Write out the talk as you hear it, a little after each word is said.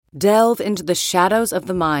Delve into the shadows of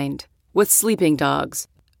the mind with Sleeping Dogs,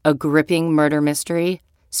 a gripping murder mystery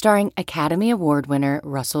starring Academy Award winner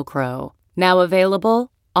Russell Crowe. Now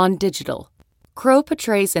available on digital. Crowe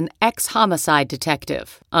portrays an ex-homicide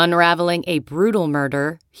detective unraveling a brutal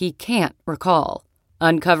murder he can't recall.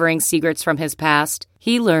 Uncovering secrets from his past,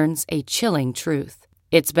 he learns a chilling truth.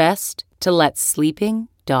 It's best to let sleeping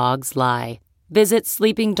dogs lie. Visit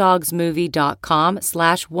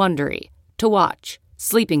sleepingdogsmovie.com/Wondery to watch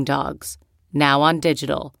Sleeping Dogs, now on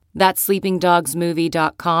digital. That's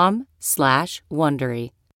sleepingdogsmovie.com/Wondery.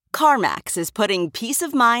 CarMax is putting peace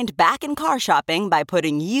of mind back in car shopping by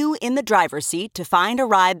putting you in the driver's seat to find a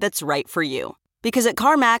ride that's right for you. Because at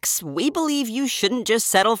CarMax, we believe you shouldn't just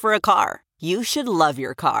settle for a car. You should love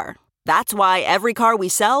your car. That's why every car we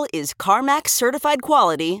sell is CarMax certified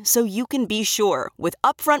quality, so you can be sure with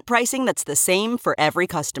upfront pricing that's the same for every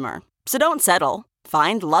customer. So don't settle.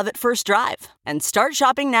 Find love at first drive and start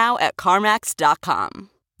shopping now at CarMax.com.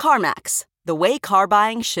 CarMax, the way car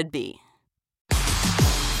buying should be.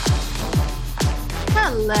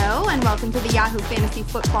 Hello, and welcome to the Yahoo Fantasy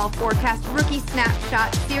Football Forecast Rookie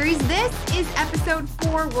Snapshot Series. This is episode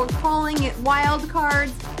 4. We're calling it Wild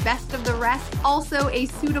Cards, Best of the Rest, also a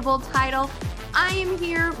suitable title. I am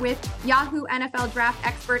here with Yahoo NFL Draft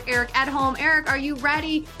expert Eric Edholm. Eric, are you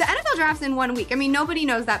ready? The NFL Draft's in 1 week. I mean, nobody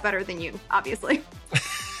knows that better than you, obviously.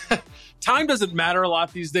 Time doesn't matter a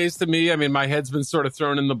lot these days to me. I mean, my head's been sort of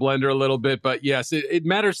thrown in the blender a little bit, but yes, it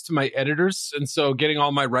matters to my editors. And so getting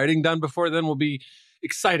all my writing done before then will be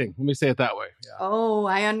exciting. Let me say it that way. Yeah. Oh,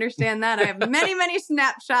 I understand that. I have many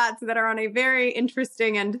snapshots that are on a very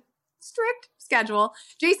interesting and strict schedule.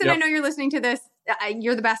 Jason, yep. I know you're listening to this.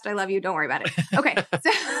 You're the best. I love you. Don't worry about it. Okay.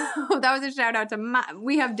 So that was a shout out to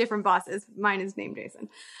we have different bosses. Mine is named Jason.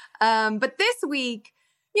 But this week,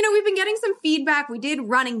 we've been getting some feedback. We did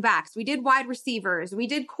running backs. We did wide receivers. We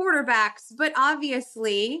did quarterbacks. But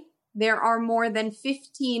obviously, there are more than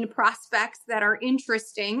 15 prospects that are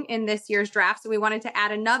interesting in this year's draft. So we wanted to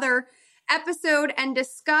add another episode and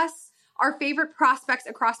discuss our favorite prospects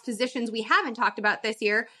across positions we haven't talked about this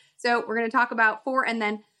year. So we're going to talk about 4 and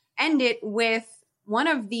then end it with one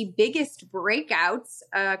of the biggest breakouts,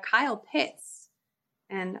 Kyle Pitts.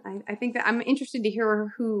 And I think that I'm interested to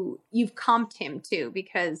hear who you've comped him to,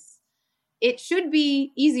 because it should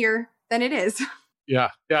be easier than it is. Yeah.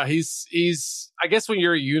 He's. I guess when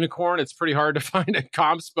you're a unicorn, it's pretty hard to find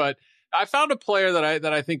comps. But I found a player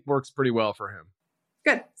that I think works pretty well for him.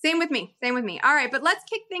 Good. Same with me. All right, but let's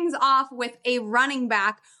kick things off with a running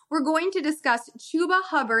back. We're going to discuss Chuba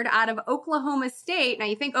Hubbard out of Oklahoma State. Now,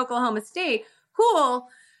 you think Oklahoma State, cool,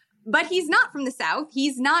 but he's not from the South.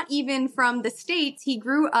 He's not even from the States. He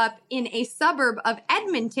grew up in a suburb of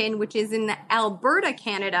Edmonton, which is in Alberta,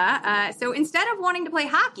 Canada. So instead of wanting to play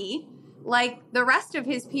hockey, like the rest of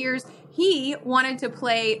his peers, he wanted to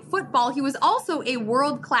play football. He was also a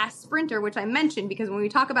world-class sprinter, which I mentioned because when we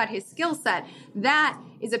talk about his skill set, that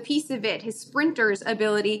is a piece of it. His sprinter's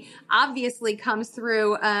ability obviously comes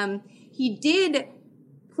through. He did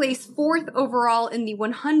place 4th overall in the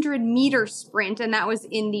 100-meter sprint, and that was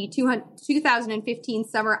in the 2015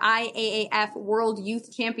 Summer IAAF World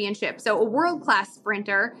Youth Championship. So a world-class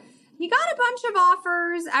sprinter. He got a bunch of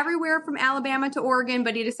offers everywhere from Alabama to Oregon,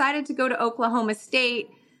 but he decided to go to Oklahoma State.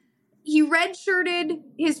 He redshirted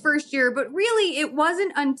his first year, but really it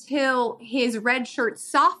wasn't until his redshirt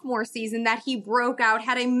sophomore season that he broke out,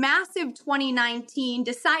 had a massive 2019,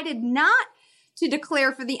 decided not to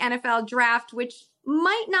declare for the NFL draft, which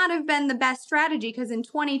might not have been the best strategy because in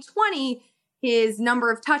 2020, his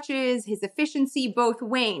number of touches, his efficiency both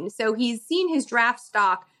waned. So he's seen his draft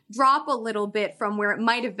stock drop a little bit from where it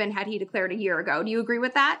might have been had he declared a year ago. Do you agree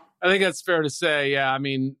with that? I think that's fair to say. Yeah, I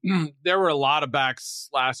mean, there were a lot of backs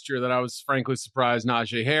last year that I was frankly surprised.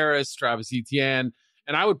 Najee Harris, Travis Etienne,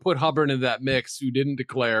 and I would put Hubbard into that mix who didn't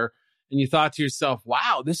declare. And you thought to yourself,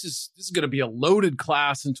 wow, this is going to be a loaded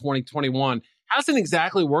class in 2021. Hasn't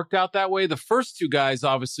exactly worked out that way. The first 2 guys,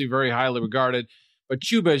 obviously very highly regarded. But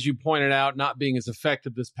Chuba, as you pointed out, not being as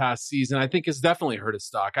effective this past season, I think has definitely hurt his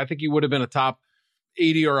stock. I think he would have been a top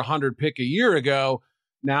 80 or 100 pick a year ago.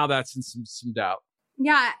 Now that's in some doubt.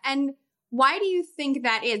 Yeah. And why do you think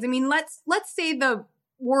that is? I mean, let's say the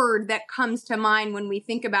word that comes to mind when we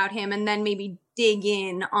think about him and then maybe dig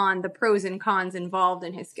in on the pros and cons involved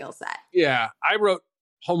in his skill set. Yeah. I wrote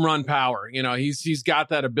home run power. He's got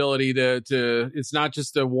that ability to it's not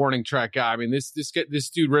just a warning track guy. I mean, this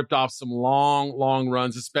dude ripped off some long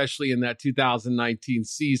runs, especially in that 2019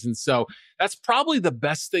 season. So that's probably the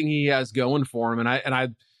best thing he has going for him. And I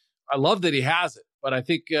love that he has it, but I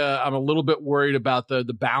think I'm a little bit worried about the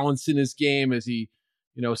balance in his game as he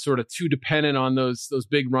sort of too dependent on those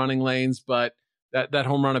big running lanes, but that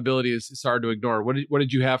home run ability is hard to ignore. What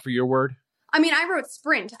did you have for your word? I mean, I wrote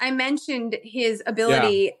sprint. I mentioned his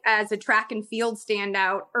ability as a track and field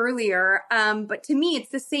standout earlier. But to me, it's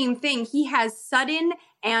the same thing. He has sudden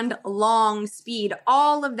and long speed,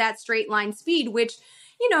 all of that straight line speed, which,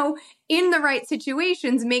 in the right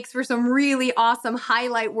situations makes for some really awesome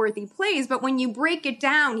highlight worthy plays. But when you break it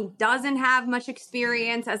down, he doesn't have much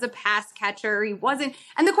experience as a pass catcher. He wasn't.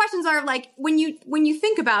 And the questions are like, when you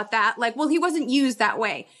think about that, like, well, he wasn't used that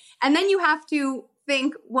way. And then you have to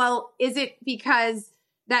think, well, is it because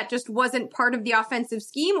that just wasn't part of the offensive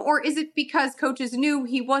scheme, or is it because coaches knew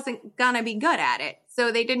he wasn't gonna be good at it, so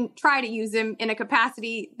they didn't try to use him in a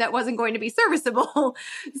capacity that wasn't going to be serviceable?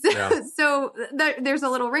 There's a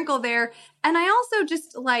little wrinkle there. And I also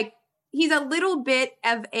just he's a little bit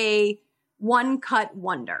of a one-cut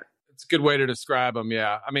wonder. It's a good way to describe him.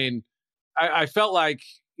 Yeah, I mean, I felt like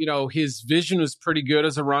his vision was pretty good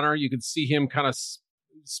as a runner. You could see him kind of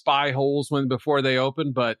spy holes before they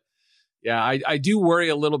open, but yeah, I do worry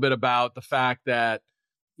a little bit about the fact that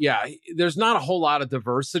there's not a whole lot of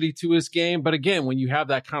diversity to his game, but again, when you have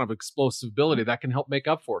that kind of explosive ability, that can help make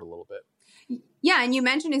up for it a little bit. Yeah, and you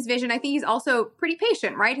mentioned his vision. I think he's also pretty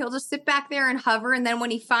patient, right? He'll just sit back there and hover, and then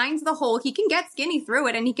when he finds the hole, he can get skinny through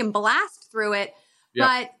it and he can blast through it. Yep.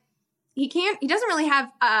 But he doesn't really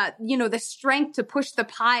have, the strength to push the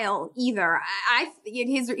pile either.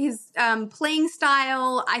 His playing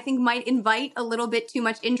style, I think, might invite a little bit too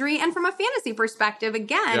much injury. And from a fantasy perspective,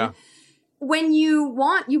 again, when you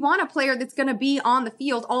want a player that's going to be on the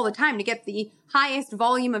field all the time to get the highest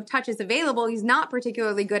volume of touches available. He's not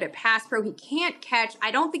particularly good at pass pro. He can't catch.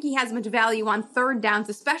 I don't think he has much value on third downs,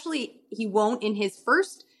 especially he won't in his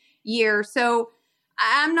first year. So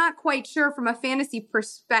I'm not quite sure from a fantasy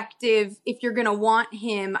perspective if you're going to want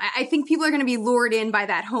him. I think people are going to be lured in by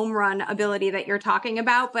that home run ability that you're talking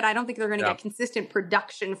about, but I don't think they're going to get consistent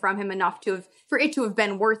production from him enough for it to have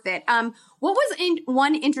been worth it. What was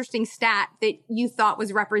one interesting stat that you thought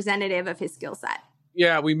was representative of his skill set?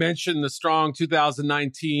 Yeah, we mentioned the strong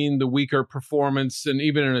 2019, the weaker performance, and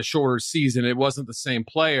even in a shorter season, it wasn't the same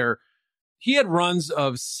player. He had runs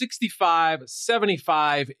of 65,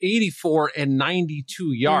 75, 84, and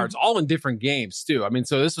 92 yards, all in different games, too. I mean,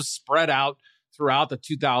 so this was spread out throughout the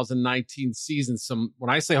 2019 season. When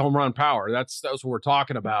I say home run power, that's what we're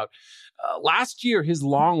talking about. Last year, his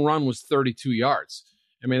long run was 32 yards.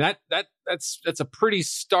 I mean, that's a pretty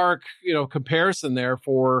stark, comparison there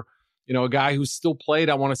for, a guy who's still played,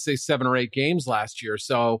 I want to say 7 or 8 games last year.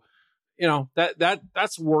 So,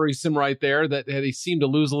 that's worrisome right there, that he seemed to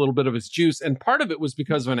lose a little bit of his juice. And part of it was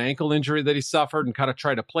because of an ankle injury that he suffered and kind of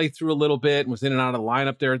tried to play through a little bit and was in and out of the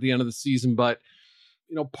lineup there at the end of the season. But,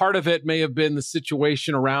 part of it may have been the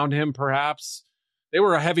situation around him, perhaps. They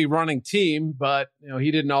were a heavy running team, but,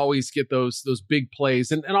 he didn't always get those big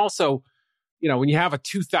plays. And also, when you have a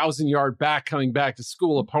 2,000-yard back coming back to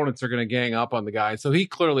school, opponents are going to gang up on the guy. So he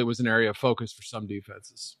clearly was an area of focus for some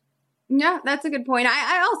defenses. Yeah, that's a good point.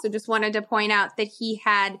 I also just wanted to point out that he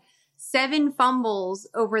had 7 fumbles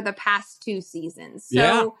over the past 2 seasons.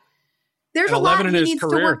 So there's a lot he needs to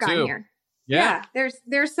work on here. Yeah,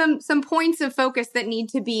 there's some points of focus that need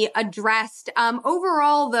to be addressed.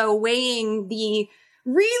 Overall, though, weighing the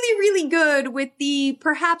really, really good with the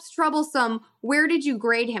perhaps troublesome, where did you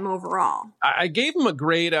grade him overall? I gave him a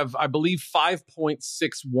grade of, I believe,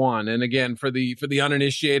 5.61. And again, for the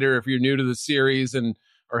uninitiated, if you're new to the series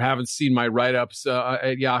or haven't seen my write-ups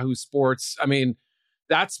at Yahoo Sports, I mean,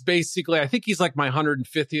 that's basically, I think he's like my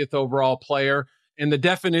 150th overall player. And the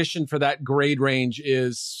definition for that grade range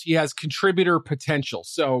is he has contributor potential.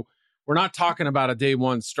 So we're not talking about a day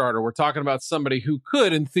one starter. We're talking about somebody who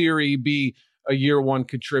could, in theory, be a year one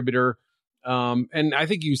contributor. And I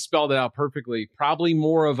think you spelled it out perfectly. Probably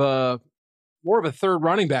more of a third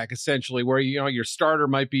running back, essentially, where, your starter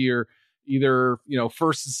might be your either,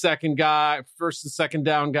 first and second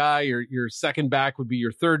down guy, or your second back would be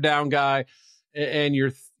your third down guy. And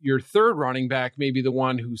your third running back may be the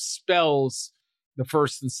one who spells the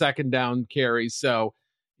first and second down carries. So,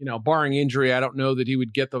 barring injury, I don't know that he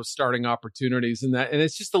would get those starting opportunities, and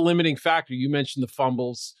it's just a limiting factor. You mentioned the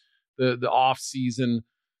fumbles, the off season,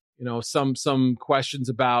 some questions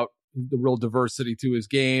about the real diversity to his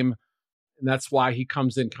game. And that's why he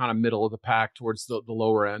comes in kind of middle of the pack towards the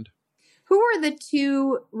lower end. Who are the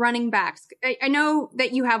 2 running backs? I know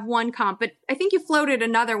that you have one comp, but I think you floated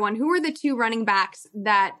another one. Who are the 2 running backs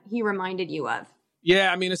that he reminded you of?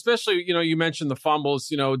 Yeah, I mean, especially, you mentioned the fumbles,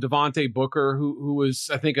 Devontae Booker, who was,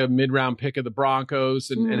 I think, a mid-round pick of the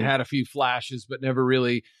Broncos and had a few flashes, but never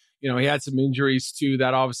really, He had some injuries too.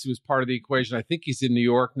 That obviously was part of the equation. I think he's in New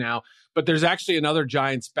York now. But there's actually another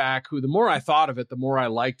Giants back who, the more I thought of it, the more I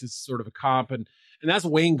liked as sort of a comp. And that's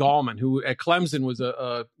Wayne Gallman, who at Clemson was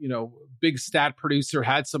a big stat producer,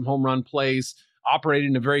 had some home run plays, operated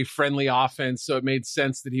in a very friendly offense. So it made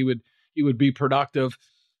sense that he would be productive.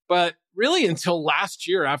 But really until last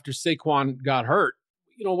year after Saquon got hurt,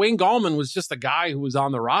 Wayne Gallman was just a guy who was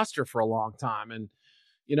on the roster for a long time. And,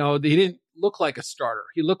 he didn't look like a starter.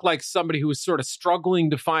 He looked like somebody who was sort of struggling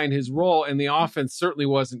to find his role, and the offense certainly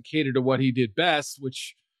wasn't catered to what he did best,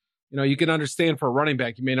 which, you can understand for a running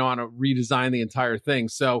back. You may not want to redesign the entire thing.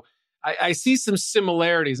 So I see some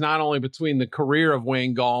similarities, not only between the career of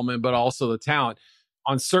Wayne Gallman, but also the talent.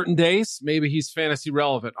 On certain days, maybe he's fantasy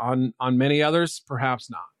relevant. On many others, perhaps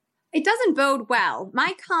not. It doesn't bode well.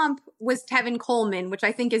 My comp was Tevin Coleman, which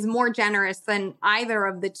I think is more generous than either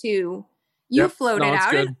of the two you floated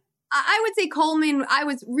out. And I would say Coleman, I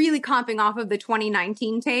was really comping off of the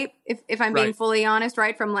 2019 tape, if I'm being fully honest,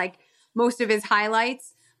 right? From like most of his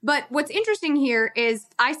highlights. But what's interesting here is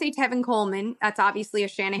I say Tevin Coleman. That's obviously a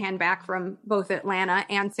Shanahan back from both Atlanta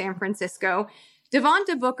and San Francisco.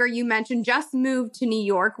 Devonta Booker, you mentioned, just moved to New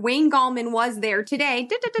York. Wayne Gallman was there today.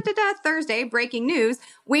 Thursday, breaking news.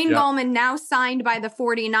 Wayne Gallman now signed by the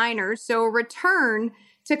 49ers. So return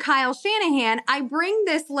to Kyle Shanahan. I bring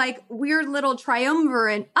this like weird little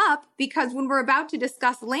triumvirate up because when we're about to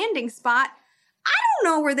discuss landing spot, I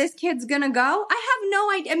don't know where this kid's going to go. I have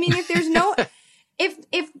no idea. I mean, if there's no,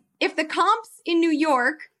 if the comps in New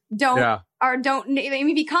York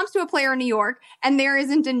if he comes to a player in New York and there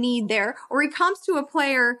isn't a need there, or he comes to a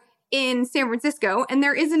player in San Francisco and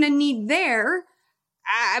there isn't a need there,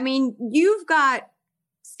 I mean, you've got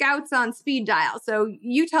scouts on speed dial. So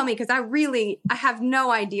you tell me, because I have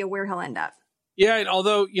no idea where he'll end up. Yeah, and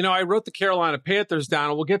although, I wrote the Carolina Panthers down,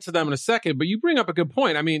 and we'll get to them in a second, but you bring up a good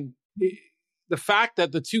point. I mean, the fact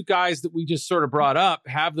that the two guys that we just sort of brought up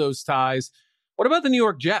have those ties. What about the New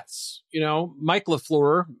York Jets? Mike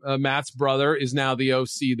LaFleur, Matt's brother, is now the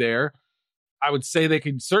OC there. I would say they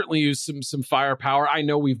could certainly use some firepower. I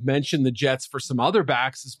know we've mentioned the Jets for some other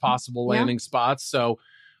backs as possible landing spots. So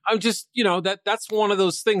I'm just, that's one of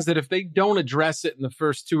those things that if they don't address it in the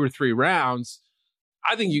first 2 or 3 rounds,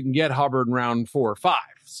 I think you can get Hubbard in round 4 or 5.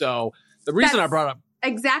 So the reason I brought up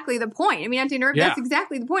exactly the point. I mean, Anthony, that's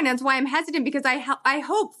exactly the point. That's why I'm hesitant, because I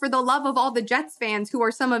hope, for the love of all the Jets fans who are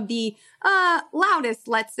some of the loudest,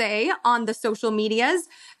 let's say, on the social medias,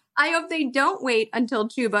 I hope they don't wait until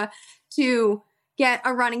Chuba to get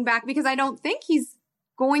a running back, because I don't think he's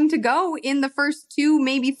going to go in the first 2,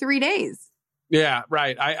 maybe 3 days. Yeah,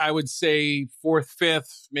 right. I would say 4th,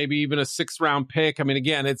 5th, maybe even a 6th round pick. I mean,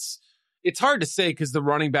 again, it's hard to say because the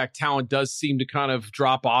running back talent does seem to kind of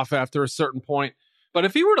drop off after a certain point. But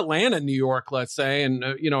if he were to land in New York, let's say, and,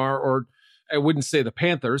 or I wouldn't say the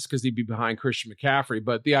Panthers because he'd be behind Christian McCaffrey,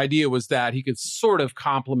 but the idea was that he could sort of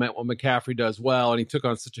complement what McCaffrey does well, and he took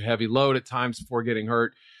on such a heavy load at times before getting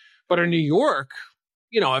hurt. But in New York,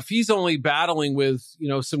 if he's only battling with,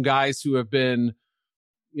 some guys who have been,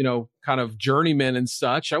 kind of journeymen and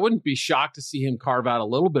such, I wouldn't be shocked to see him carve out a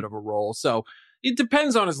little bit of a role. So it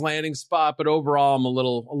depends on his landing spot, but overall, I'm a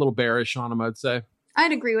little bearish on him, I'd say.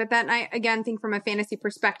 I'd agree with that. And I, again, think from a fantasy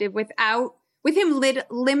perspective, with him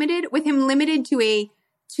limited to a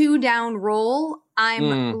 2-down role,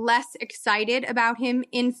 I'm less excited about him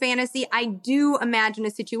in fantasy. I do imagine a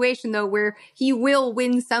situation, though, where he will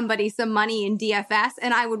win somebody some money in DFS,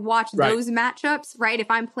 and I would watch those matchups, right? If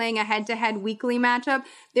I'm playing a head-to-head weekly matchup,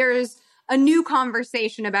 there's a new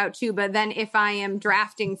conversation about Chuba than if I am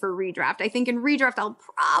drafting for redraft. I think in redraft, I'll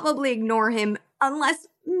probably ignore him unless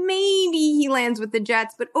maybe he lands with the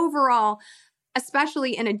Jets. But overall,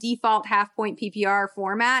 especially in a default half-point PPR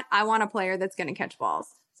format, I want a player that's going to catch balls.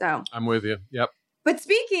 So I'm with you. Yep. But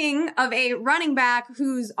speaking of a running back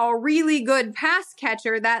who's a really good pass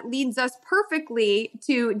catcher, that leads us perfectly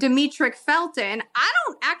to Demetric Felton. I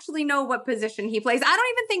don't actually know what position he plays. I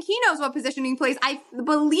don't even think he knows what position he plays. I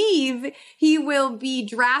believe he will be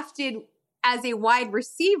drafted as a wide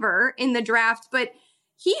receiver in the draft, but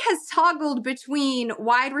he has toggled between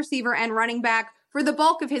wide receiver and running back for the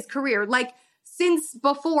bulk of his career. Like, since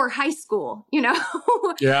before high school,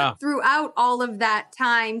 throughout all of that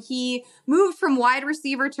time, he moved from wide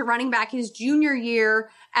receiver to running back his junior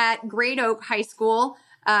year at Great Oak High School.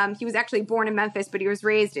 He was actually born in Memphis, but he was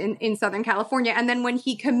raised in Southern California. And then when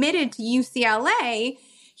he committed to UCLA,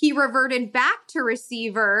 he reverted back to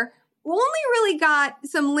receiver, only really got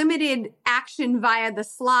some limited action via the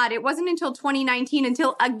slot. It wasn't until 2019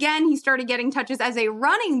 until, again, he started getting touches as a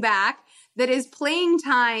running back that his playing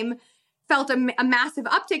time felt a massive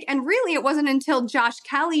uptick. And really, it wasn't until Josh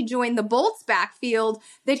Kelly joined the Bolts backfield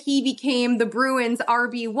that he became the Bruins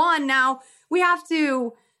RB1. Now, we have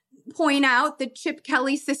to point out that Chip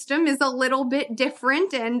Kelly's system is a little bit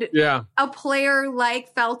different, and a player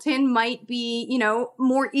like Felton might be,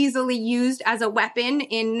 more easily used as a weapon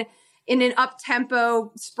in an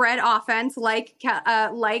up-tempo spread offense like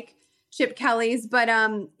Chip Kelly's. But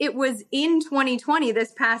it was in 2020,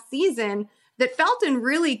 this past season, that Felton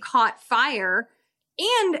really caught fire.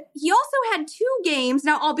 And he also had 2 games,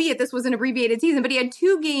 now albeit this was an abbreviated season, but he had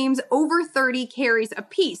 2 games over 30 carries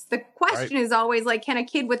apiece. The question is always like, can a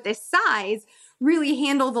kid with this size really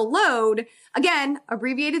handle the load? Again,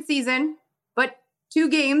 abbreviated season, but 2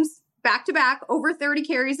 games back-to-back, over 30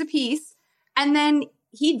 carries apiece. And then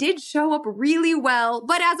he did show up really well,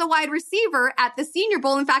 but as a wide receiver at the Senior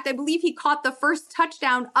Bowl. In fact, I believe he caught the first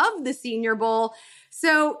touchdown of the Senior Bowl.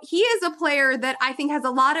 So he is a player that I think has a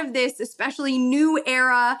lot of this, especially new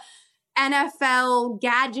era NFL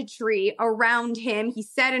gadgetry around him. He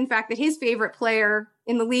said, in fact, that his favorite player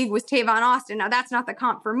in the league was Tavon Austin. Now, that's not the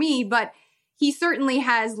comp for me, but he certainly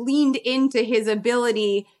has leaned into his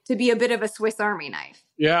ability to be a bit of a Swiss Army knife.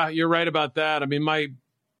 Yeah, you're right about that. I mean, my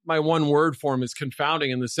one word for him is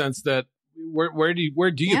confounding, in the sense that where do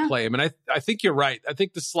you play him? And I think you're right. I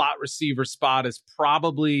think the slot receiver spot is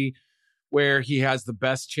probably where he has the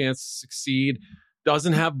best chance to succeed.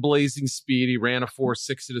 Doesn't have blazing speed. He ran a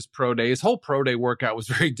 4.6 at his pro day. His whole pro day workout was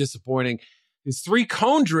very disappointing. His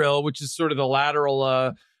 3-cone drill, which is sort of the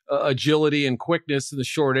lateral agility and quickness in the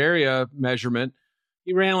short area measurement,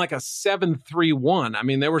 he ran like a 7.31. I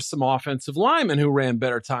mean, there were some offensive linemen who ran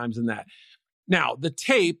better times than that. Now, the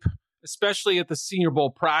tape, especially at the Senior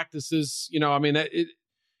Bowl practices,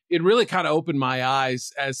 it really kind of opened my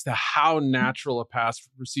eyes as to how natural a pass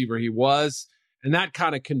receiver he was. And that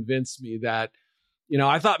kind of convinced me that,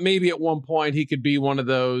 I thought maybe at one point he could be one of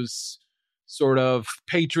those sort of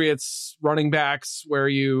Patriots running backs where where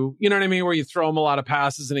you throw him a lot of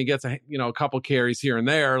passes and he gets a couple carries here and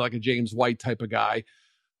there, like a James White type of guy.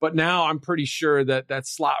 But now I'm pretty sure that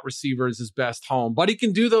slot receiver is his best home. But he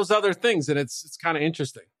can do those other things, and it's kind of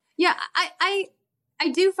interesting. Yeah, I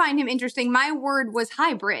do find him interesting. My word was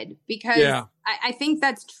hybrid, because I think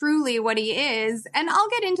that's truly what he is. And I'll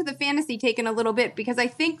get into the fantasy take in a little bit, because I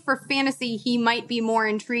think for fantasy, he might be more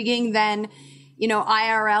intriguing than,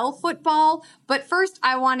 IRL football. But first,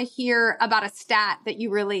 I want to hear about a stat that you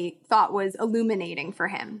really thought was illuminating for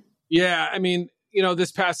him. Yeah, I mean,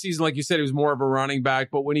 this past season, like you said, he was more of a running back,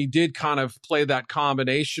 but when he did kind of play that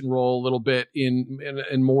combination role a little bit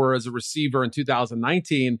in more as a receiver in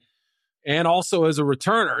 2019, and also as a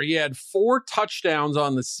returner, he had 4 touchdowns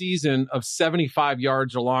on the season of 75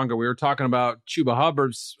 yards or longer. We were talking about Chuba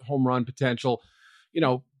Hubbard's home run potential.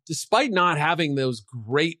 Despite not having those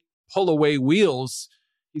great pull-away wheels,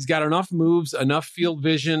 he's got enough moves, enough field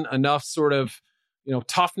vision, enough sort of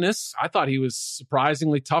toughness. I thought he was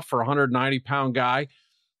surprisingly tough for a 190-pound guy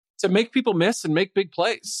to make people miss and make big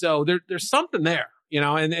plays. So there's something there,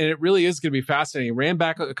 and it really is going to be fascinating. He ran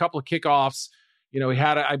back a couple of kickoffs. He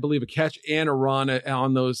had, I believe, a catch and a run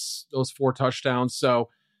on those 4 touchdowns. So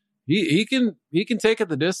he can take it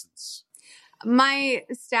the distance. My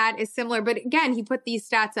stat is similar, but again, he put these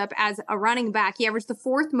stats up as a running back. He averaged the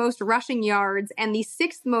 4th most rushing yards and the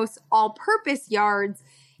 6th most all-purpose yards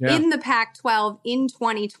in the Pac-12 in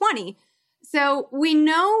 2020. So we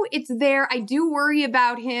know it's there. I do worry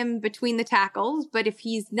about him between the tackles, but if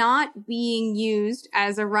he's not being used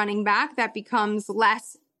as a running back, that becomes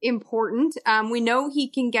less important. We know he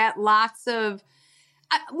can get lots of...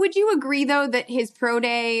 would you agree, though, that his pro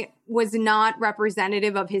day was not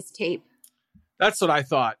representative of his tape? That's what I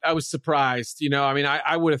thought. I was surprised.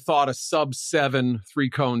 I would have thought a sub-7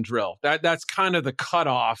 3-cone drill. That's kind of the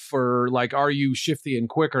cutoff for, like, are you shifty and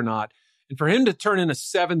quick or not? And for him to turn in a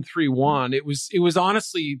 7.31, it was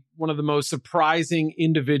honestly one of the most surprising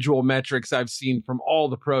individual metrics I've seen from all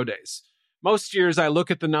the pro days. Most years I look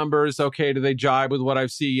at the numbers. Okay, do they jibe with what I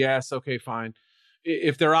see? Yes. Okay, fine.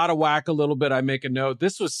 If they're out of whack a little bit, I make a note.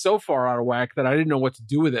 This was so far out of whack that I didn't know what to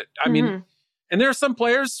do with it. I mean, and there are some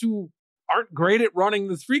players who aren't great at running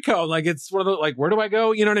the 3-cone. Like, it's one of the, like, where do I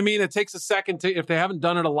go? You know what I mean? It takes a second if they haven't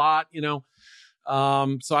done it a lot, So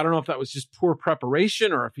I don't know if that was just poor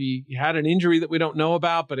preparation or if he had an injury that we don't know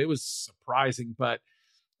about, but it was surprising. But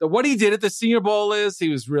what he did at the Senior Bowl he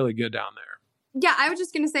was really good down there. Yeah, I was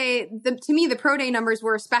just going to say, to me, the pro day numbers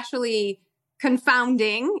were especially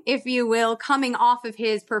confounding, if you will, coming off of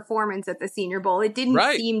his performance at the Senior Bowl. It didn't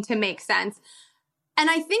seem to make sense. And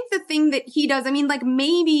I think the thing that he does,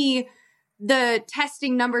 maybe the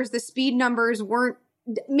testing numbers, the speed numbers weren't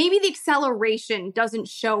maybe the acceleration doesn't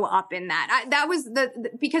show up in that. That was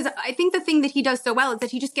because I think the thing that he does so well is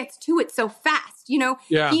that he just gets to it so fast. You know,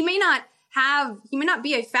 he may not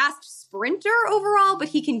be a fast sprinter overall, but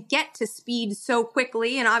he can get to speed so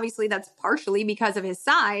quickly. And obviously that's partially because of his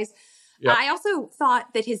size. Yep. I also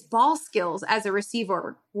thought that his ball skills as a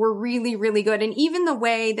receiver were really, really good. And even the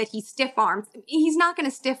way that he stiff arms, he's not going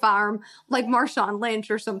to stiff arm like Marshawn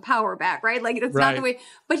Lynch or some power back, right? Like that's not the way,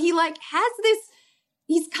 but he like has this,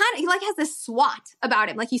 he like has this swat about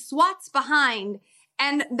him. Like he swats behind.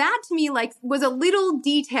 And that to me like was a little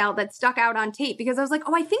detail that stuck out on tape because I was like,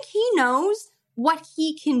 oh, I think he knows what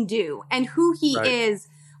he can do and who he is,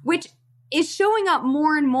 which is showing up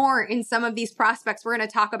more and more in some of these prospects we're going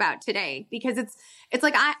to talk about today, because it's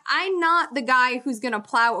like, I'm not the guy who's going to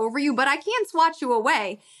plow over you, but I can swat you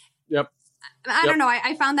away. Yep. I don't know.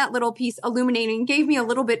 I found that little piece illuminating, gave me a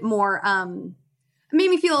little bit more, made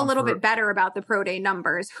me feel a little bit better about the pro day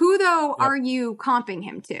numbers. Who though are you comping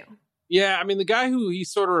him to? Yeah, I mean, the guy who he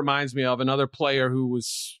sort of reminds me of, another player who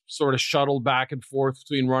was sort of shuttled back and forth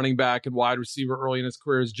between running back and wide receiver early in his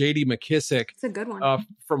career, is J.D. McKissic. It's a good one.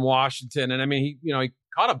 From Washington. And I mean, he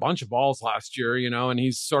caught a bunch of balls last year, and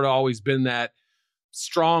he's sort of always been that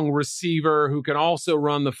strong receiver who can also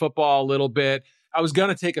run the football a little bit. I was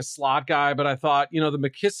going to take a slot guy, but I thought, the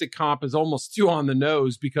McKissic comp is almost too on the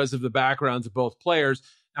nose because of the backgrounds of both players.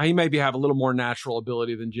 Now, he maybe have a little more natural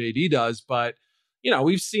ability than J.D. does, but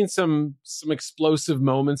we've seen some explosive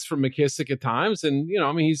moments from McKissic at times. And,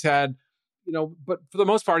 he's had, but for the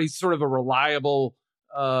most part, he's sort of a reliable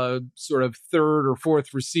sort of third or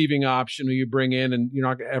fourth receiving option who you bring in and you're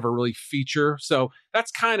not going to ever really feature. So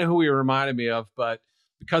that's kind of who he reminded me of. But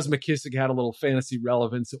because McKissic had a little fantasy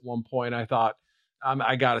relevance at one point, I thought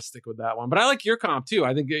I got to stick with that one. But I like your comp too.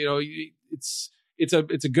 I think, it's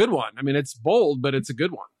a good one. I mean, it's bold, but it's a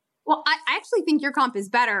good one. Well, I actually think your comp is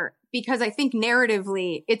better because I think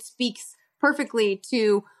narratively it speaks perfectly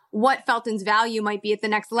to what Felton's value might be at the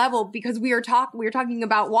next level, because we were talking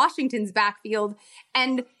about Washington's backfield,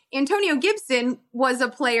 and Antonio Gibson was a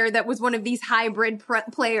player that was one of these hybrid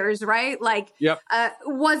players, right? Like,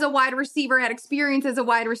 was a wide receiver, had experience as a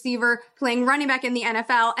wide receiver, playing running back in the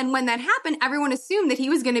NFL. And when that happened, everyone assumed that he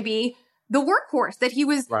was going to be the workhorse, that he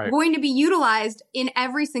was going to be utilized in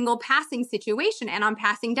every single passing situation and on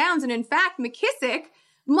passing downs. And in fact, McKissic,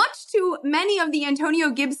 much to many of the Antonio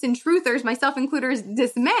Gibson truthers, myself included,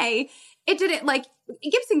 dismay,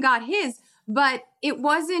 Gibson got his, but it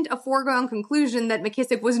wasn't a foregone conclusion that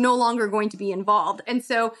McKissic was no longer going to be involved. And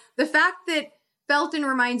so the fact that Felton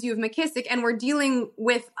reminds you of McKissic and we're dealing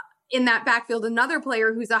with in that backfield another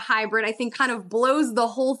player who's a hybrid, I think kind of blows the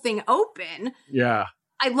whole thing open. Yeah.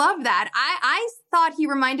 I love that. I thought he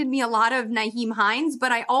reminded me a lot of Nyheim Hines,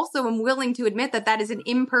 but I also am willing to admit that is an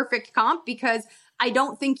imperfect comp because I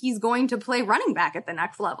don't think he's going to play running back at the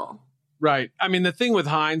next level. Right. I mean, the thing with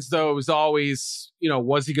Hines, though, was always,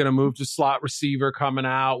 was he going to move to slot receiver coming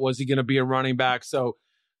out? Was he going to be a running back? So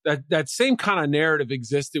that same kind of narrative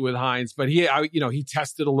existed with Hines, but he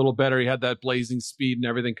tested a little better. He had that blazing speed and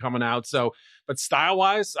everything coming out. So, but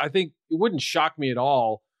style-wise, I think it wouldn't shock me at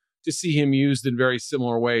all to see him used in very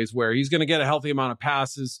similar ways where he's going to get a healthy amount of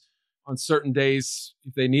passes on certain days.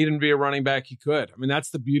 If they need him to be a running back, he could. I mean,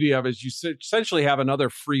 that's the beauty of it, is you essentially have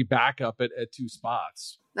another free backup at two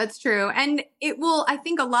spots. That's true. And I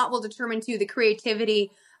think a lot will determine too the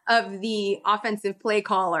creativity of the offensive play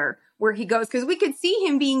caller where he goes, because we could see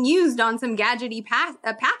him being used on some gadgety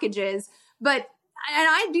packages, and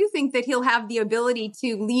I do think that he'll have the ability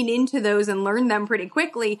to lean into those and learn them pretty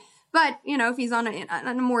quickly. But, if he's on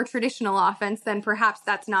a more traditional offense, then perhaps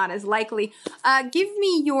that's not as likely. Give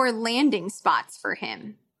me your landing spots for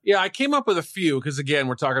him. Yeah, I came up with a few because, again,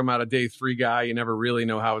 we're talking about a day 3 guy. You never really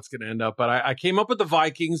know how it's going to end up. But I came up with the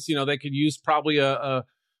Vikings. They could use probably a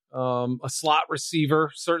slot receiver,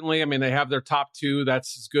 certainly. I mean, they have their top 2.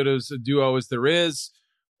 That's as good as a duo as there is.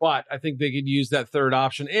 But I think they could use that third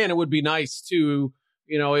option. And it would be nice, too,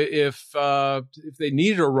 if they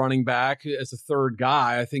needed a running back as a third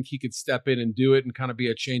guy, I think he could step in and do it and kind of be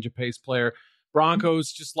a change of pace player.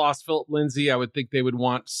 Broncos just lost Philip Lindsay. I would think they would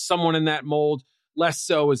want someone in that mold, less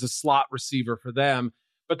so as a slot receiver for them.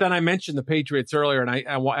 But then I mentioned the Patriots earlier, and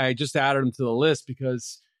I just added them to the list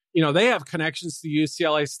because, they have connections to the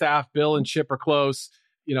UCLA staff. Bill and Chip are close.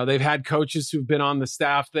 They've had coaches who've been on the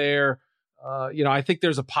staff there. I think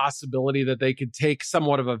there's a possibility that they could take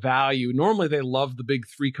somewhat of a value. Normally they love the big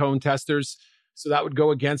 3-cone testers, so that would go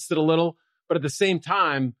against it a little. But at the same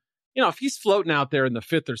time, if he's floating out there in the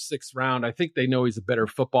 5th or 6th round, I think they know he's a better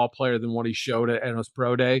football player than what he showed at his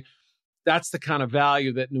pro day. that's the kind of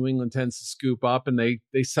value that New England tends to scoop up, and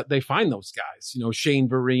they find those guys, Shane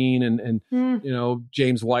Vereen and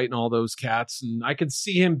James White and all those cats. And I could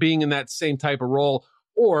see him being in that same type of role,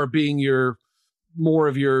 or being more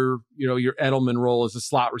of your Edelman role as a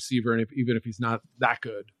slot receiver, and even if he's not that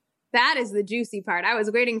good. That is the juicy part. I was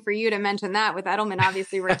waiting for you to mention that with Edelman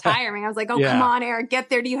obviously retiring. I was like, come on, Eric, get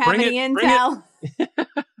there. Do you have any intel?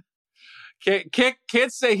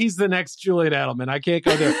 Can't say he's the next Julian Edelman. I can't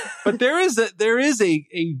go there. But there is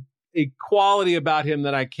a quality about him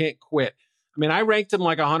that I can't quit. I mean, I ranked him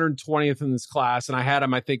like 120th in this class, and I had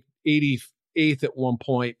him, I think, 88th at one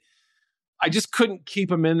point. I just couldn't keep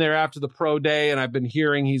him in there after the pro day, and I've been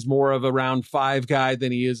hearing he's more of a round 5 guy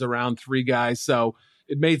than he is a round 3 guy. So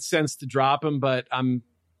it made sense to drop him, but I'm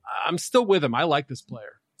still with him. I like this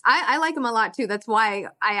player. I like him a lot too. That's why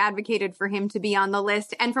I advocated for him to be on the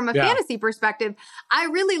list. And from a fantasy perspective, I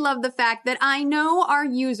really love the fact that I know our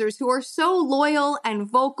users who are so loyal and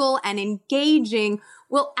vocal and engaging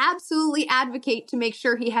will absolutely advocate to make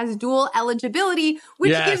sure he has dual eligibility,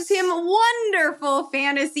 which gives him wonderful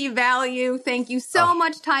fantasy value. Thank you so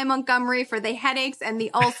much, Ty Montgomery, for the headaches and the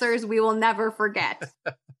ulcers we will never forget.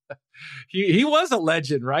 He was a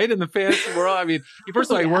legend, right? In the fantasy world. I mean, first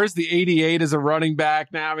of all, he wears the 88 as a running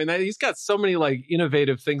back now. I mean, he's got so many like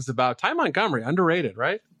innovative things about Ty Montgomery, underrated,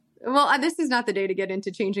 right? Well, this is not the day to get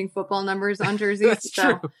into changing football numbers on jerseys. That's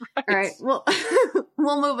true. Right. All right. Well,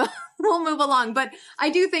 we'll move along. But I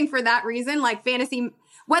do think for that reason, like fantasy,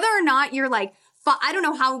 whether or not you're like, I don't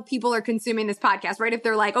know how people are consuming this podcast, right? If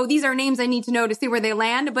they're like, oh, these are names I need to know to see where they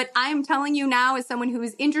land. But I'm telling you now, as someone who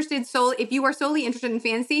is interested if you are solely interested in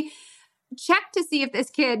fantasy, check to see if this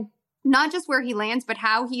kid, not just where he lands, but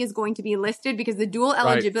how he is going to be listed, because the dual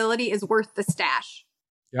eligibility is worth the stash.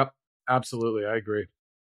 Yep, absolutely. I agree.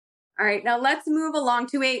 All right, now let's move along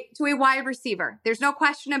to a wide receiver. There's no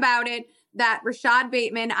question about it that Rashad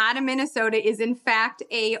Bateman out of Minnesota is in fact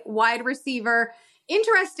a wide receiver.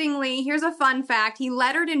 Interestingly, here's a fun fact. He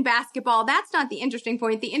lettered in basketball. That's not the interesting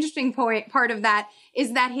point. The interesting part of that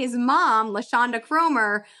is that his mom, LaShonda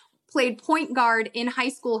Cromer, played point guard in high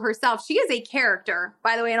school herself. She is a character,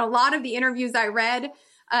 by the way. In a lot of the interviews I read,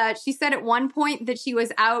 she said at one point that she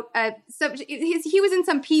was out he was in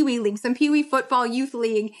some peewee league, some peewee football youth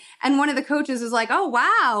league. And one of the coaches was like, oh,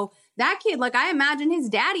 wow, that kid, like, I imagine his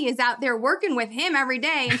daddy is out there working with him every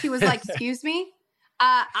day. And she was like, excuse me?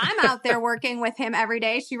 I'm out there working with him every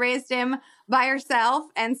day. She raised him by herself.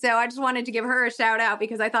 And so I just wanted to give her a shout out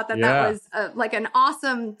because I thought that was like an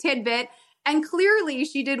awesome tidbit. And clearly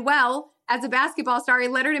she did well as a basketball star. He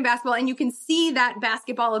lettered in basketball, and you can see that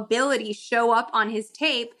basketball ability show up on his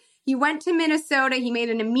tape. He went to Minnesota. He made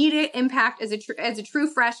an immediate impact as a true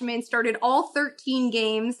freshman, started all 13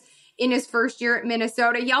 games in his first year at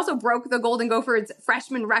Minnesota. He also broke the Golden Gophers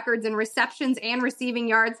freshman records in receptions and receiving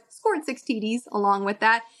yards, scored 6 TDs along with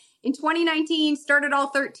that. In 2019, started all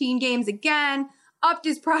 13 games again, upped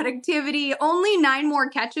his productivity, only 9 more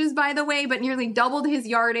catches, by the way, but nearly doubled his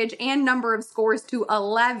yardage and number of scores to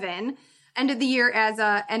 11. Ended the year as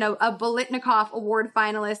a Biletnikoff Award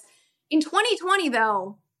finalist. In 2020,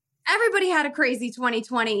 though, everybody had a crazy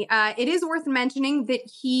 2020. It is worth mentioning that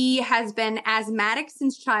he has been asthmatic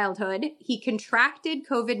since childhood. He contracted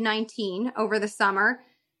COVID-19 over the summer,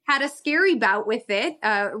 had a scary bout with it,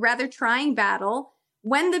 a rather trying battle.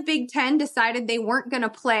 When the Big Ten decided they weren't going to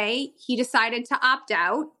play, he decided to opt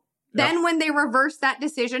out. Yep. Then when they reversed that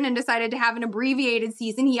decision and decided to have an abbreviated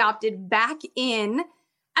season, he opted back in.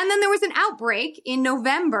 And then there was an outbreak in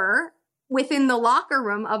November within the locker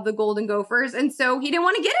room of the Golden Gophers. And so he didn't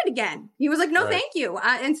want to get it again. He was like, no, thank you.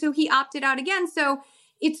 And so he opted out again. So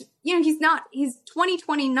it's, his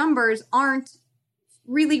 2020 numbers aren't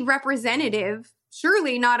really representative.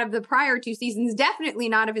 Surely not of the prior 2 seasons, definitely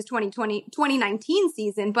not of his 2019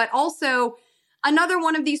 season, but also another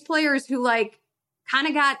one of these players who kind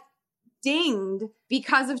of got dinged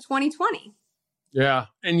because of 2020. Yeah.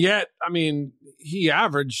 And yet, I mean, he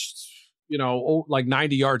averaged, like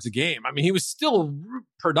 90 yards a game. I mean, he was still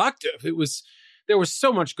productive. There was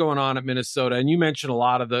so much going on at Minnesota. And you mentioned a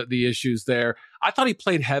lot of the issues there. I thought he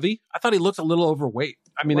played heavy. I thought he looked a little overweight.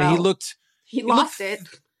 I mean, he lost it.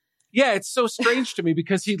 Yeah, it's so strange to me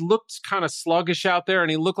because he looked kind of sluggish out there, and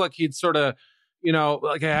he looked like he'd sort of,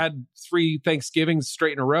 like I had 3 Thanksgivings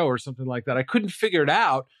straight in a row or something like that. I couldn't figure it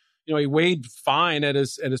out. He weighed fine at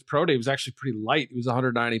his pro day. He was actually pretty light. He was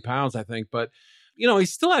 190 pounds, I think. But, he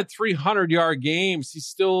still had 300-yard games. He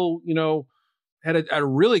still, had a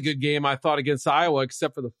really good game, I thought, against Iowa,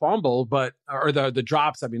 except for the fumble, or the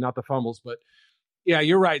drops. I mean, not the fumbles, but Yeah,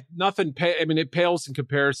 you're right. It pales in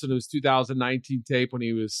comparison to his 2019 tape when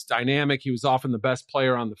he was dynamic. He was often the best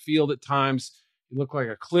player on the field at times. He looked like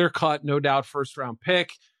a clear-cut, no doubt, first-round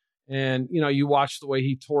pick. And, you watch the way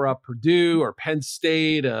he tore up Purdue or Penn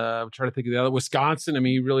State. I'm trying to think of the other, Wisconsin. I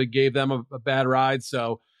mean, he really gave them a bad ride.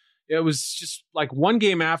 So it was just like one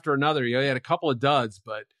game after another. He had a couple of duds,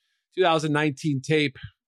 but 2019 tape,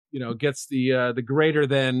 gets the greater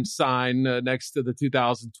than sign next to the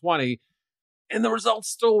 2020. And the results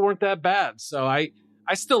still weren't that bad. So I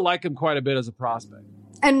still like him quite a bit as a prospect.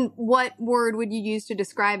 And what word would you use to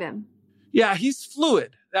describe him? Yeah, he's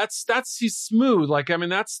fluid. He's smooth.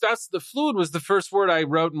 That's the fluid was the first word I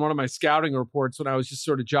wrote in one of my scouting reports when I was just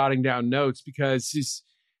sort of jotting down notes, because he's,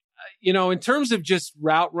 in terms of just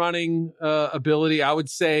route running ability, I would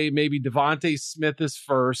say maybe Devontae Smith is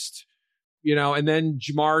first, and then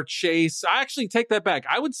Ja'Marr Chase. I actually take that back.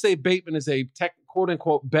 I would say Bateman is a quote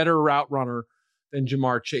unquote better route runner than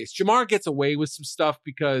Ja'Marr Chase. Ja'Marr gets away with some stuff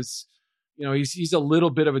because, he's a little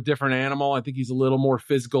bit of a different animal. I think he's a little more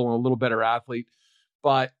physical and a little better athlete.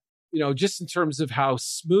 But, just in terms of how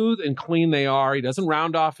smooth and clean they are, he doesn't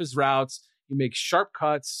round off his routes. He makes sharp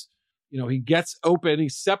cuts. He gets open. He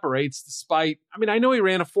separates despite, I know he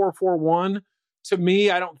ran a 4.41. To me,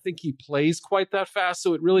 I don't think he plays quite that fast.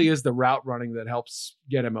 So it really is the route running that helps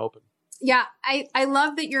get him open. Yeah, I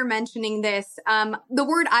love that you're mentioning this. The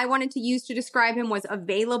word I wanted to use to describe him was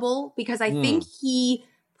available, because I think he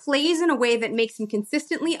plays in a way that makes him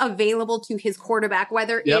consistently available to his quarterback,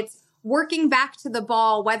 whether it's working back to the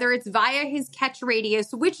ball, whether it's via his catch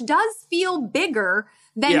radius, which does feel bigger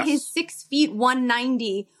than his 6 feet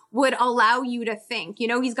 190 would allow you to think.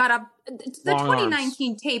 He's got the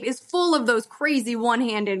 2019 tape is full of those crazy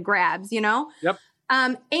one-handed grabs, Yep.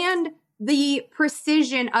 And the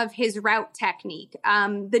precision of his route technique.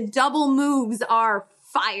 The double moves are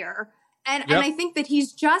fire. And I think that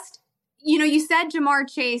he's just, you said Ja'Marr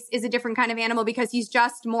Chase is a different kind of animal because he's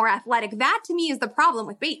just more athletic. That to me is the problem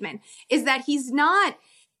with Bateman, is that he's not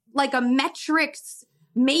like a metrics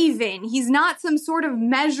maven. He's not some sort of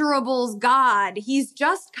measurables god. He's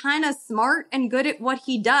just kind of smart and good at what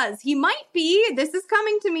he does. He might be, this is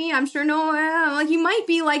coming to me, I'm sure he might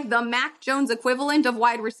be like the Mac Jones equivalent of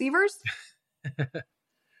wide receivers.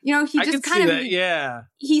 He just kind of,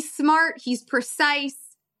 he's smart, he's precise,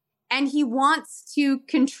 and he wants to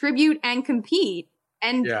contribute and compete.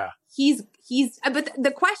 And but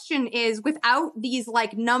the question is, without these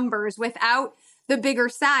like numbers, without the bigger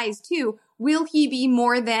size too, will he be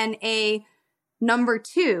more than a number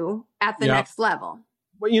 2 at the next level?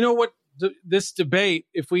 Well, you know what? This debate,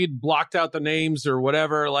 if we had blocked out the names or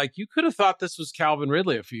whatever, like you could have thought this was Calvin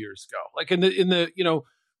Ridley a few years ago. Like in the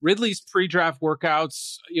Ridley's pre-draft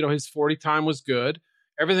workouts, his 40 time was good.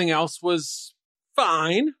 Everything else was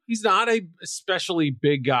fine. He's not a especially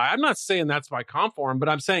big guy. I'm not saying that's my comp for him, but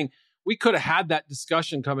I'm saying we could have had that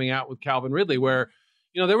discussion coming out with Calvin Ridley where,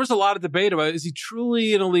 there was a lot of debate about, is he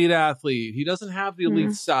truly an elite athlete? He doesn't have the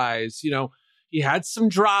elite size. He had some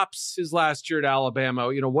drops his last year at Alabama.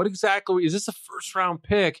 What exactly, is this a first round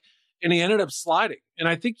pick? And he ended up sliding. And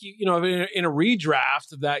I think, in a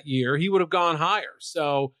redraft of that year, he would have gone higher.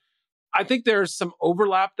 So I think there's some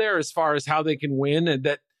overlap there as far as how they can win. And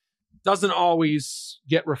that doesn't always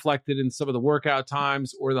get reflected in some of the workout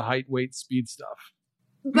times or the height, weight, speed stuff.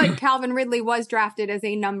 But Calvin Ridley was drafted as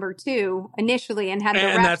a number 2 initially and had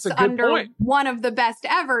the reps under one of the best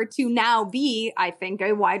ever to now be, I think,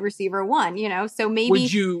 a wide receiver 1, so maybe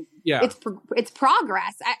it's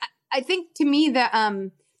progress. I think to me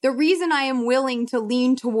the reason I am willing to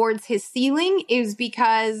lean towards his ceiling is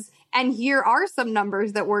because, and here are some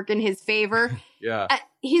numbers that work in his favor.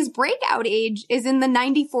 His breakout age is in the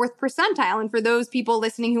 94th percentile. And for those people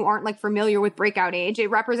listening who aren't familiar with breakout age,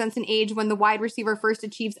 it represents an age when the wide receiver first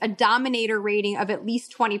achieves a dominator rating of at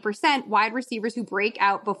least 20%. Wide receivers who break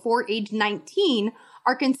out before age 19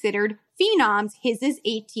 are considered phenoms. His is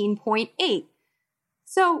 18.8.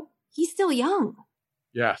 So he's still young.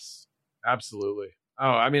 Yes, absolutely.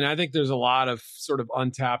 Oh, I think there's a lot of sort of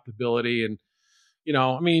untapped ability and,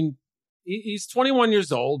 he's 21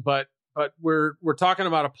 years old, but we're talking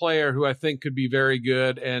about a player who I think could be very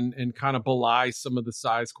good and kind of belie some of the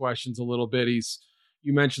size questions a little bit.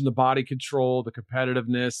 You mentioned the body control, the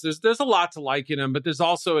competitiveness. There's a lot to like in him, but there's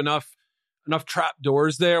also enough trap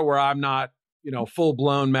doors there where I'm not, full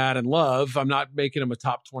blown mad in love. I'm not making him a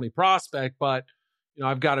top 20 prospect, but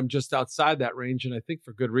I've got him just outside that range, and I think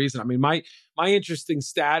for good reason. My interesting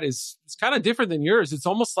stat is it's kind of different than yours. It's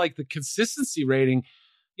almost like the consistency rating.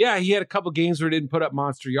 Yeah, he had a couple games where he didn't put up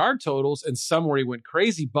monster yard totals and some where he went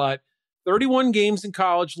crazy, but 31 games in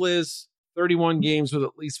college, Liz, 31 games with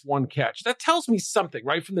at least one catch. That tells me something,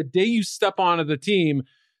 right? From the day you step onto the team,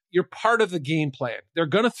 you're part of the game plan. They're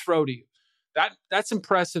going to throw to you. That's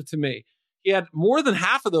impressive to me. He had more than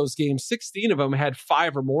half of those games, 16 of them had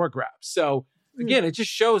 5 or more grabs. So again, it just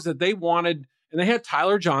shows that they wanted, and they had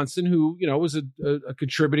Tyler Johnson, who, was a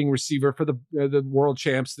contributing receiver for the world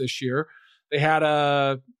champs this year. They had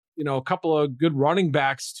a couple of good running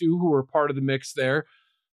backs too, who were part of the mix there.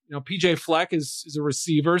 PJ Fleck is a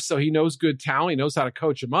receiver, so he knows good talent. He knows how to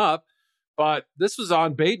coach him up. But this was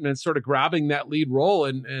on Bateman sort of grabbing that lead role,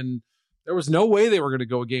 and there was no way they were going to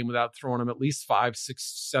go a game without throwing him at least 5,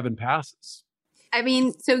 6, 7 passes. I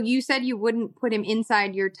mean, so you said you wouldn't put him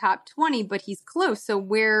inside your top 20, but he's close. So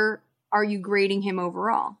where are you grading him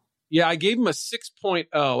overall? Yeah, I gave him a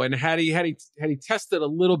 6.0, and had he tested a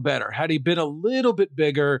little better, had he been a little bit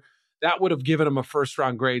bigger, that would have given him a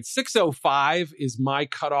first-round grade. 6.05 is my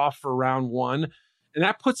cutoff for round 1, and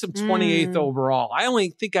that puts him 28th overall. I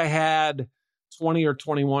only think I had 20 or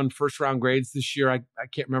 21 first-round grades this year. I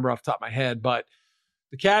can't remember off the top of my head, but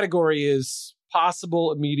the category is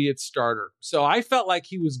possible immediate starter. So I felt like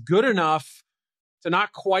he was good enough to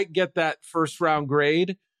not quite get that first-round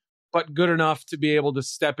grade, but good enough to be able to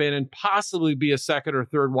step in and possibly be a second or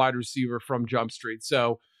third wide receiver from Jump Street.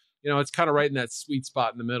 So it's kind of right in that sweet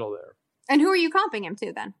spot in the middle there. And who are you comping him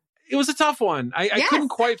to then? It was a tough one. I couldn't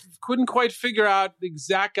quite figure out the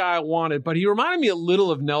exact guy I wanted, but he reminded me a little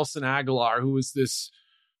of Nelson Aguilar, who was this,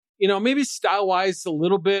 maybe style-wise a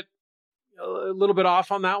little bit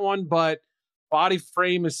off on that one, but body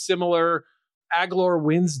frame is similar. Aguilar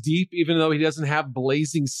wins deep, even though he doesn't have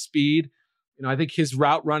blazing speed. I think his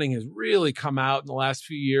route running has really come out in the last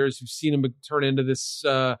few years. You've seen him turn into this,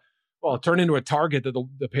 turn into a target that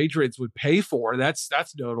the Patriots would pay for. That's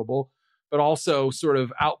notable, but also sort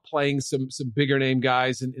of outplaying some bigger name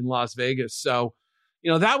guys in Las Vegas. So,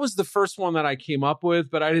 that was the first one that I came up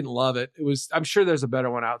with, but I didn't love it. I'm sure there's a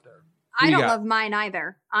better one out there. I don't love mine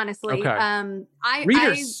either, honestly. Okay.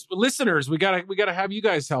 Listeners, we gotta have you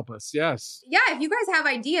guys help us. Yes. Yeah, if you guys have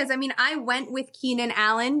ideas. I mean, I went with Keenan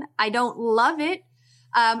Allen. I don't love it.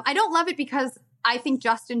 I don't love it because I think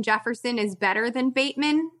Justin Jefferson is better than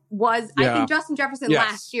Bateman was. Yeah. I think Justin Jefferson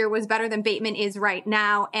last year was better than Bateman is right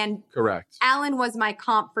now. And correct. Allen was my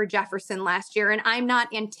comp for Jefferson last year. And I'm not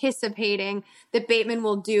anticipating that Bateman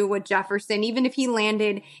will do what Jefferson, even if he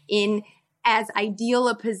landed in as ideal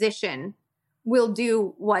a position, will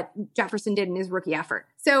do what Jefferson did in his rookie effort.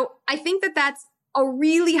 So I think that that's a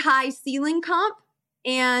really high ceiling comp.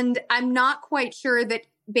 And I'm not quite sure that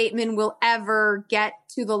Bateman will ever get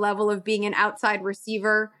to the level of being an outside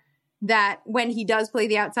receiver that when he does play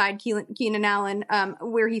the outside, Keenan Allen,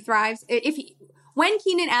 where he thrives. When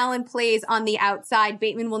Keenan Allen plays on the outside,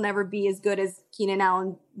 Bateman will never be as good as Keenan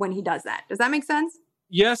Allen when he does that. Does that make sense?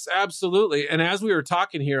 Yes, absolutely. And as we were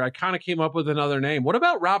talking here, I kind of came up with another name. What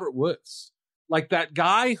about Robert Woods? Like that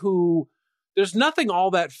guy who there's nothing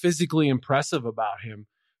all that physically impressive about him,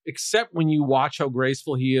 except when you watch how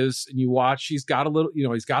graceful he is and you watch, he's got a little,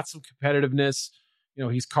 he's got some competitiveness.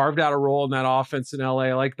 He's carved out a role in that offense in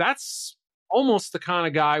LA. Like that's almost the kind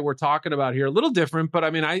of guy we're talking about here. A little different, but I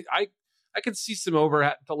mean, I could see some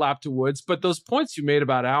overlap to Woods, but those points you made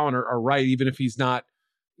about Allen are right. Even if he's not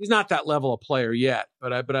that level of player yet,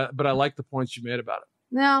 but I like the points you made about it.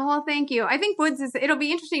 No, well, thank you. I think Woods it'll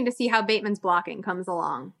be interesting to see how Bateman's blocking comes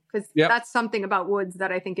along because that's something about Woods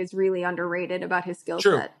that I think is really underrated about his skill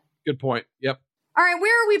set. Good point. Yep. All right,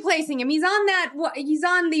 where are we placing him? He's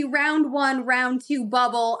on the round 1, round 2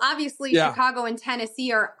 bubble. Obviously, Chicago and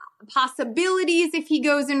Tennessee are possibilities if he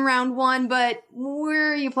goes in round 1, but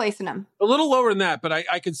where are you placing him? A little lower than that, but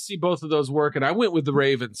I could see both of those work, and I went with the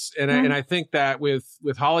Ravens, and I think that with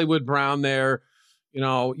Hollywood Brown there,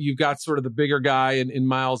 you've got sort of the bigger guy in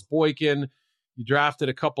Miles Boykin. You drafted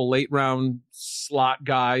a couple late round slot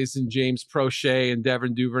guys in James Prochet and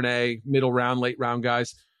Devin Duvernay, middle round, late round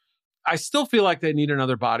guys. I still feel like they need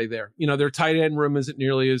another body there. Their tight end room isn't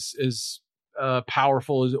nearly as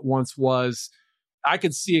powerful as it once was. I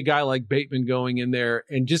could see a guy like Bateman going in there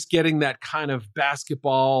and just getting that kind of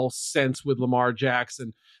basketball sense with Lamar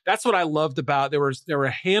Jackson. That's what I loved about. There were a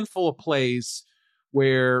handful of plays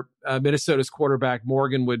where Minnesota's quarterback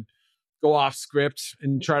Morgan would go off script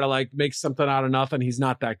and try to make something out of nothing. He's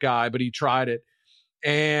not that guy, but he tried it.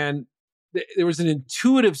 And there was an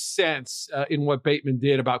intuitive sense in what Bateman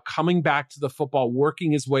did about coming back to the football,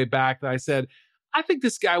 working his way back, that I said, I think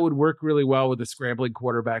this guy would work really well with a scrambling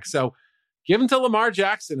quarterback. So give him to Lamar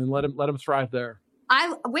Jackson and let him thrive there.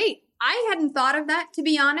 I hadn't thought of that, to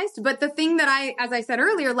be honest. But the thing that as I said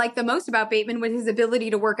earlier, liked the most about Bateman was his ability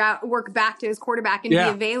to work back to his quarterback and be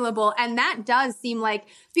available. And that does seem like,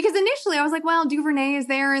 because initially I was like, well, Duvernay is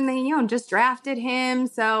there and they, just drafted him.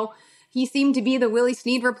 So he seemed to be the Willie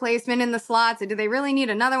Snead replacement in the slot. So do they really need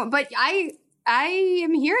another one? But I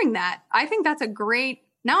am hearing that. I think that's a great,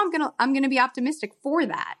 now I'm going to be optimistic for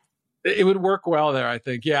that. It would work well there, I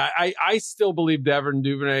think. Yeah, I still believe Devin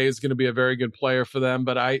Duvernay is going to be a very good player for them,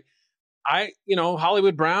 but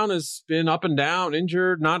Hollywood Brown has been up and down,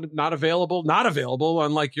 injured, not available,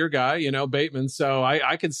 unlike your guy, Bateman. So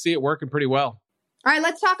I could see it working pretty well. All right,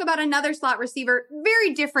 let's talk about another slot receiver.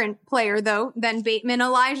 Very different player, though, than Bateman.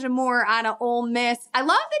 Elijah Moore out of Ole Miss. I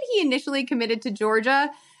love that he initially committed to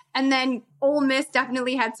Georgia, and then Ole Miss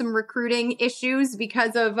definitely had some recruiting issues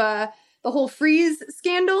because of the whole Freeze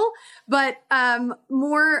scandal. But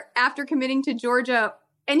Moore, after committing to Georgia,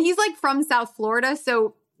 and he's like from South Florida,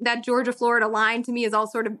 so that Georgia-Florida line to me is all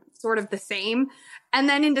sort of the same. And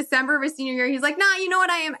then in December of his senior year, he's like, nah, you know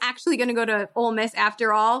what? I am actually going to go to Ole Miss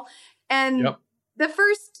after all. And the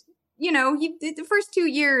first 2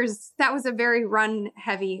 years, that was a very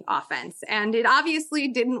run-heavy offense. And it obviously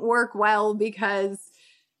didn't work well because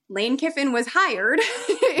Lane Kiffin was hired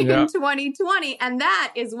in 2020. And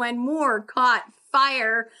that is when Moore caught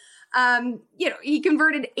fire. He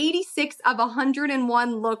converted 86 of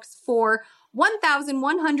 101 looks for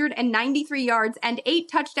 1,193 yards and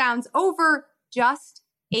 8 touchdowns over just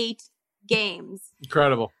 8 games.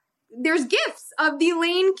 Incredible. There's gifs of the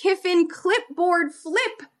Lane Kiffin clipboard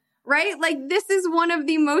flip, right? Like this is one of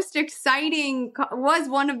the most exciting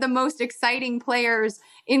players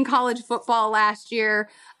in college football last year.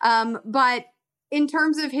 But in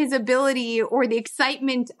terms of his ability or the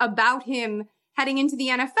excitement about him heading into the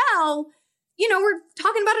NFL, we're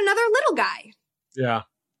talking about another little guy. Yeah.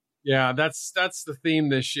 Yeah, that's the theme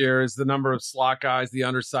this year is the number of slot guys, the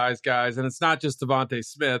undersized guys. And it's not just Devontae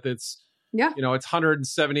Smith. It's, it's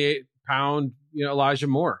 178-pound, Elijah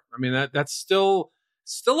Moore. I mean, that's still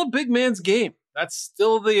a big man's game. That's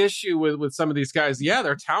still the issue with some of these guys. Yeah,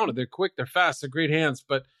 they're talented. They're quick. They're fast. They're great hands.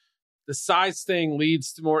 But the size thing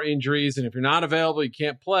leads to more injuries. And if you're not available, you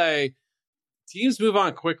can't play. Teams move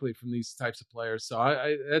on quickly from these types of players.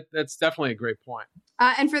 So that's definitely a great point.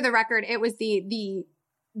 And for the record, it was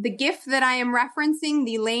the GIF that I am referencing,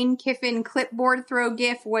 the Lane Kiffin clipboard throw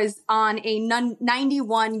GIF, was on a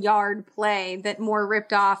 91-yard play that Moore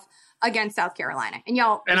ripped off against South Carolina.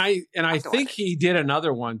 And I think he did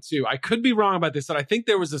another one too. I could be wrong about this, but I think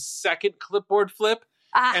there was a second clipboard flip,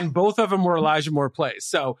 and both of them were Elijah Moore plays.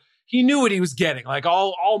 So he knew what he was getting. Like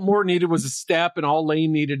all Moore needed was a step, and all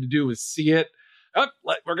Lane needed to do was see it. Oh,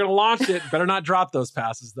 we're going to launch it. Better not drop those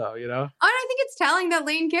passes, though, And I think it's telling that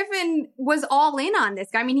Lane Kiffin was all in on this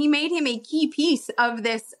guy. I mean, he made him a key piece of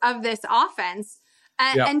this offense.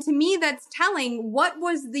 And to me, that's telling. What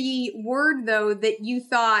was the word, though, that you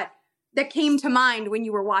thought that came to mind when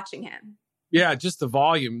you were watching him? Yeah, just the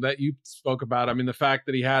volume that you spoke about. I mean, the fact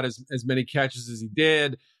that he had as many catches as he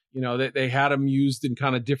did, they had him used in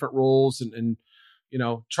kind of different roles and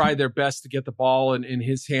tried their best to get the ball in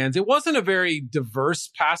his hands. It wasn't a very diverse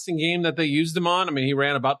passing game that they used him on. I mean, he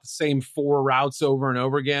ran about the same 4 routes over and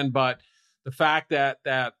over again, but the fact that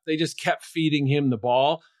they just kept feeding him the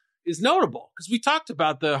ball is notable because we talked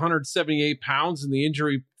about the 178 pounds and the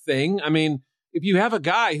injury thing. I mean, if you have a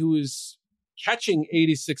guy who is catching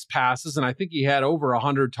 86 passes, and I think he had over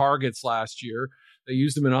 100 targets last year, they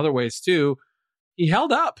used him in other ways too, he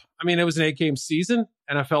held up. I mean, it was an 8-game season.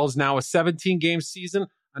 NFL is now a 17-game season.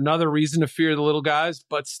 Another reason to fear the little guys,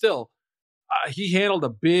 but still, he handled a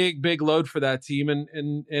big load for that team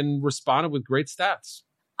and responded with great stats.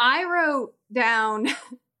 I wrote down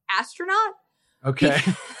astronaut. Okay.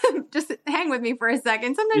 Just hang with me for a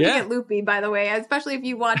second. Sometimes you get loopy, by the way, especially if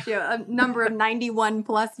you watch a number of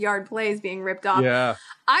 91-plus yard plays being ripped off. Yeah.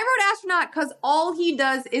 I wrote astronaut because all he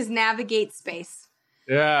does is navigate space.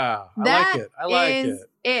 Yeah, I like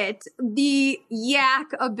it. The yak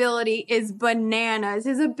ability is bananas.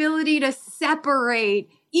 His ability to separate,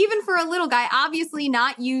 even for a little guy, obviously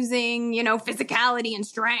not using, physicality and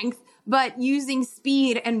strength, but using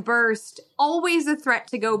speed and burst, always a threat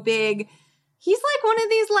to go big. He's like one of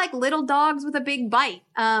these little dogs with a big bite.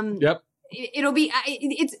 Yep.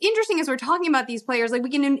 It's interesting as we're talking about these players, we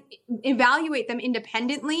can evaluate them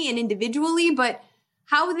independently and individually, but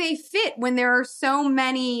how they fit when there are so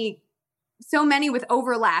many with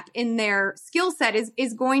overlap in their skill set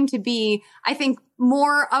is going to be, I think,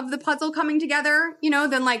 more of the puzzle coming together,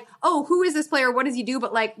 than who is this player? What does he do?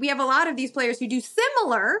 But we have a lot of these players who do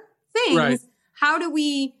similar things.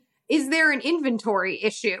 Right. Is there an inventory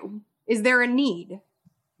issue? Is there a need?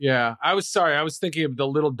 Yeah, I was sorry. I was thinking of the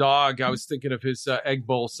little dog. I was thinking of his Egg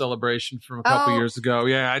Bowl celebration from a couple years ago.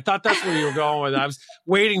 Yeah, I thought that's where you were going with it. I was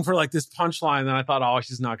waiting for like this punchline, and I thought, oh,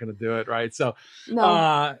 she's not going to do it, right? So,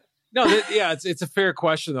 it's a fair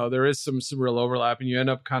question though. There is some real overlap, and you end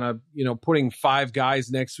up kind of putting 5 guys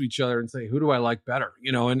next to each other and saying, who do I like better?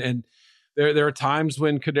 And there are times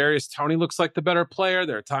when Kadarius Toney looks like the better player.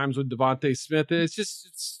 There are times when Devontae Smith is.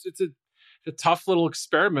 It's a tough little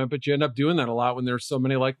experiment, but you end up doing that a lot when there's so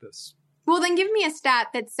many like this. Well, then give me a stat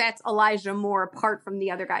that sets Elijah Moore apart from the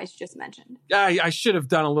other guys just mentioned. I should have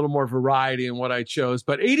done a little more variety in what I chose,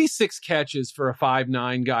 but 86 catches for a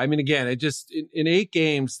 5'9" guy. I mean, again, it just in 8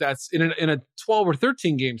 games, that's in a 12 or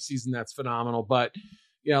 13 game season, that's phenomenal. But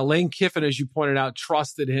Lane Kiffin, as you pointed out,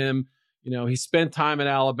 trusted him. He spent time at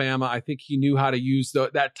Alabama. I think he knew how to use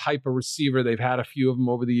that type of receiver. They've had a few of them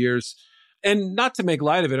over the years. And not to make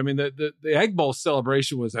light of it, I mean, the Egg Bowl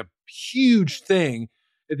celebration was a huge thing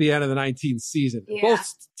at the end of the 19th season. Yeah.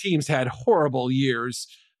 Both teams had horrible years.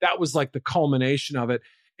 That was like the culmination of it.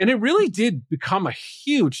 And it really did become a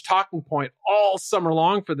huge talking point all summer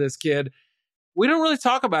long for this kid. We don't really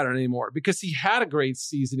talk about it anymore because he had a great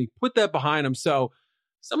season. He put that behind him. So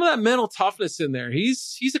some of that mental toughness in there.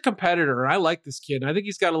 He's a competitor. And I like this kid. And I think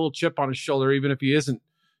he's got a little chip on his shoulder, even if he isn't,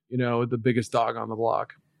 the biggest dog on the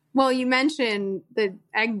block. Well, you mentioned the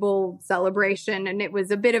Egg Bowl celebration, and it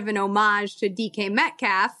was a bit of an homage to DK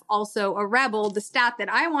Metcalf, also a Rebel. The stat that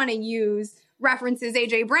I want to use references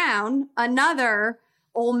A.J. Brown, another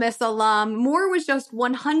Ole Miss alum. Moore was just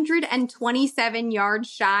 127 yards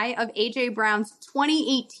shy of A.J. Brown's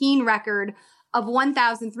 2018 record of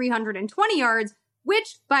 1,320 yards,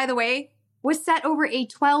 which, by the way, was set over a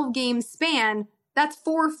 12-game span. That's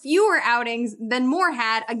 4 fewer outings than Moore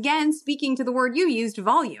had. Again, speaking to the word you used,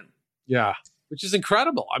 volume. Yeah, which is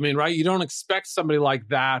incredible. I mean, right? You don't expect somebody like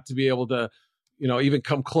that to be able to, even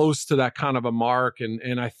come close to that kind of a mark.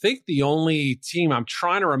 And I think the only team I'm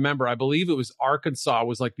trying to remember, I believe it was Arkansas,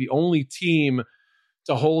 was like the only team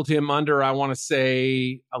to hold him under, I want to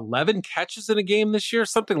say 11 catches in a game this year,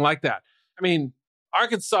 something like that. I mean,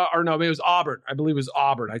 Arkansas, or no, it was Auburn. I believe it was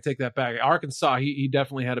Auburn. I take that back. Arkansas, he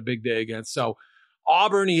definitely had a big day against. So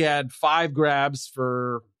Auburn, he had 5 grabs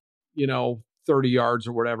for, 30 yards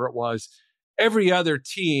or whatever it was. Every other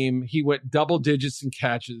team, he went double digits in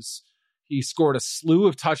catches. He scored a slew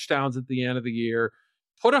of touchdowns at the end of the year.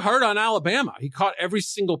 Put a hurt on Alabama. He caught every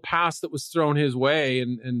single pass that was thrown his way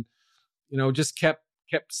and just kept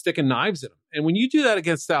sticking knives in him. And when you do that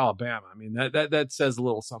against Alabama, I mean, that says a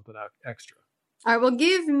little something extra. All right, well,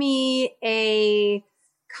 give me a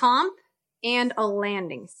comp and a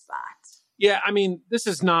landing spot. Yeah, I mean,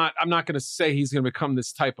 I'm not going to say he's going to become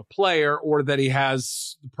this type of player or that he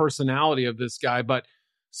has the personality of this guy, but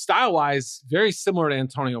style-wise, very similar to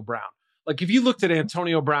Antonio Brown. Like if you looked at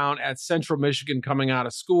Antonio Brown at Central Michigan coming out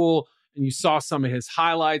of school and you saw some of his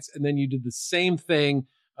highlights and then you did the same thing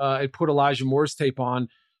and put Elijah Moore's tape on,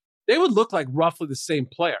 they would look like roughly the same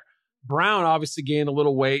player. Brown obviously gained a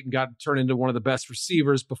little weight and got turned into one of the best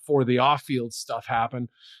receivers before the off-field stuff happened.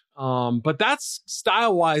 But that's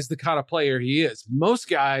style-wise the kind of player he is. Most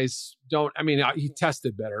guys don't, I mean, he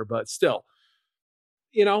tested better, but still,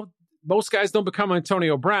 most guys don't become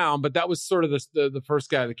Antonio Brown, but that was sort of the first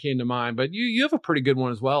guy that came to mind. But you have a pretty good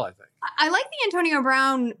one as well, I think. I like the Antonio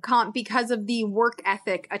Brown comp because of the work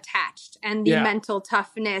ethic attached and the mental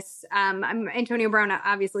toughness. Antonio Brown,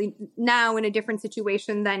 obviously, now in a different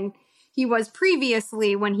situation than he was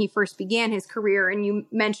previously when he first began his career. And you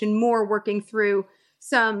mentioned Moore working through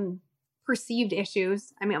some perceived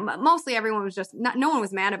issues. I mean, mostly everyone was no one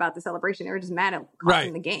was mad about the celebration. They were just mad at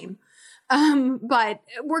costing the game. But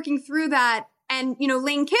working through that, and,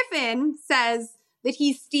 Lane Kiffin says that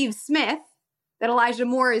he's Steve Smith, that Elijah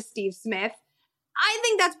Moore is Steve Smith. I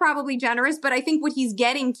think that's probably generous, but I think what he's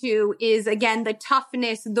getting to is, again, the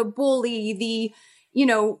toughness, the bully, the,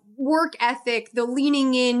 work ethic, the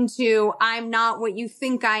leaning into, I'm not what you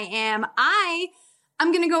think I am.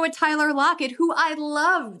 I'm going to go with Tyler Lockett, who I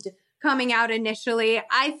loved coming out initially.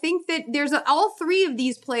 I think that there's all 3 of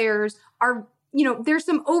these players are, there's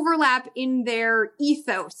some overlap in their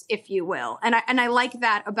ethos, if you will. And I like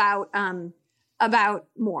that about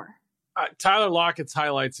Moore. Tyler Lockett's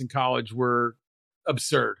highlights in college were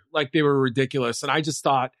absurd. Like they were ridiculous. And I just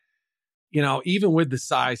thought, even with the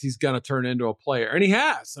size, he's going to turn into a player. And he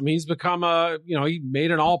has. I mean, he's become he made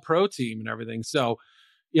an all-pro team and everything. So,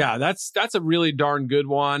 yeah, that's a really darn good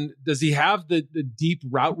one. Does he have the deep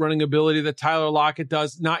route running ability that Tyler Lockett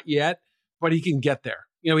does? Not yet, but he can get there.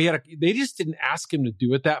 They just didn't ask him to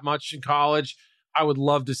do it that much in college. I would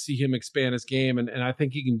love to see him expand his game, and I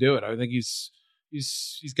think he can do it. I think he's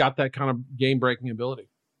got that kind of game-breaking ability.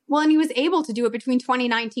 Well, and he was able to do it between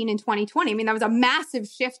 2019 and 2020. I mean, that was a massive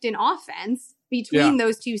shift in offense between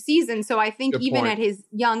those two seasons. So I think even at his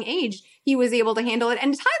young age, he was able to handle it.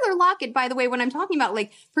 And Tyler Lockett, by the way, when I'm talking about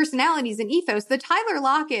like personalities and ethos, the Tyler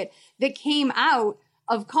Lockett that came out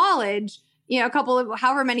of college, a couple of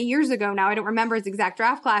however many years ago now, I don't remember his exact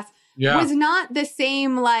draft class, was not the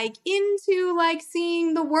same, like into like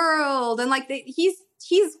seeing the world. And like he's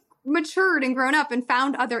matured and grown up and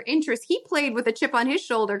found other interests. He played with a chip on his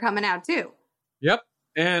shoulder coming out too. Yep.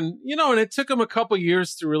 And, and it took him a couple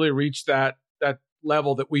years to really reach that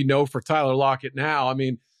level that we know for Tyler Lockett now. I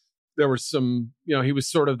mean, there was some, he was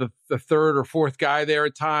sort of the third or fourth guy there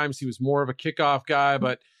at times. He was more of a kickoff guy,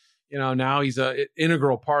 but, now he's an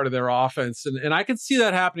integral part of their offense. And I can see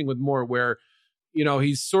that happening with Moore where,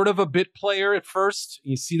 he's sort of a bit player at first.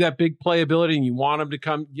 You see that big playability and you want him to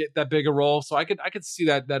come get that big a role. So I could see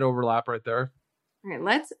that overlap right there. All right,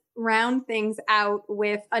 let's round things out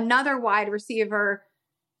with another wide receiver.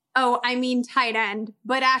 Oh, I mean tight end,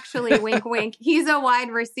 but actually wink, wink. He's a wide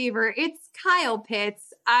receiver. It's Kyle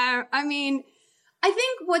Pitts. I mean, I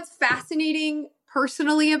think what's fascinating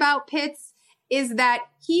personally about Pitts is that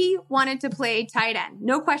he wanted to play tight end.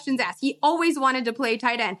 No questions asked. He always wanted to play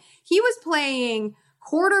tight end. He was playing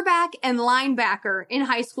quarterback and linebacker in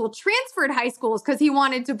high school, transferred high schools because he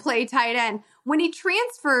wanted to play tight end. When he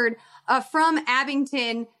transferred from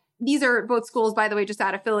Abington, these are both schools, by the way, just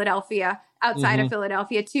out of Philadelphia, outside of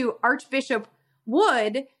Philadelphia, to Archbishop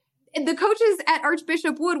Wood, the coaches at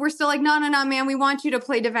Archbishop Wood were still like, no, man, we want you to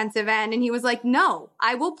play defensive end. And he was like, no,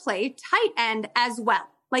 I will play tight end as well.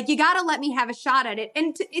 Like, you got to let me have a shot at it.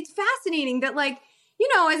 And it's fascinating that, like,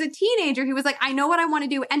 as a teenager, he was like, I know what I want to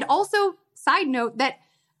do. And also, side note, that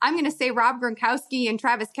I'm going to say Rob Gronkowski and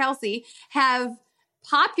Travis Kelce have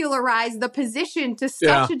popularized the position to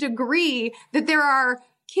such a degree that there are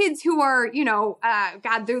kids who are,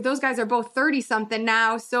 those guys are both 30-something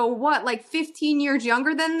now. So what, like 15 years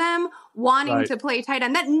younger than them wanting to play tight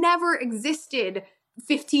end? That never existed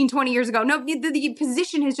 15, 20 years ago. No, the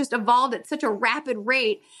position has just evolved at such a rapid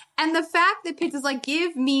rate. And the fact that Pitts is like,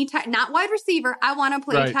 give me, not wide receiver, I want to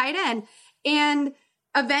play tight end. And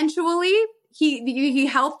eventually he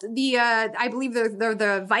helped the, I believe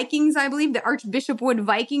the Vikings, the Archbishop Wood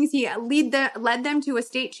Vikings. He led them to a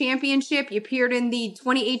state championship. He appeared in the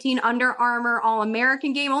 2018 Under Armour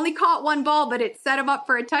All-American game, only caught one ball, but it set him up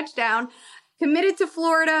for a touchdown. Committed to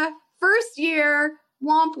Florida, first year,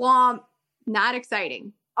 womp womp. Not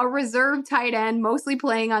exciting. A reserve tight end, mostly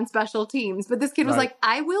playing on special teams. But this kid was like,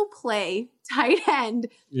 I will play tight end.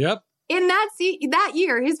 Yep. In that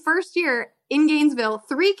year, his first year in Gainesville,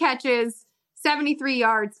 3 catches, 73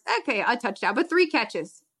 yards. Okay, a touchdown, but 3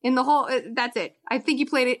 catches in the whole. That's it. I think he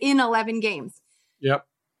played it in 11 games. Yep.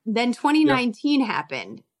 Then 2019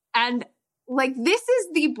 happened. And like, this is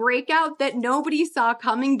the breakout that nobody saw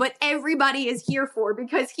coming, but everybody is here for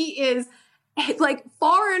because he is like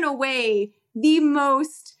far and away the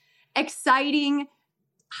most exciting,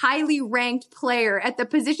 highly ranked player at the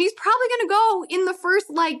position. He's probably going to go in the first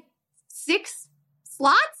like 6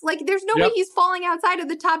 slots. Like, there's no way he's falling outside of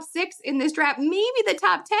the top 6 in this draft, maybe the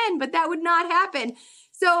top 10, but that would not happen.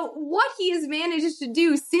 So what he has managed to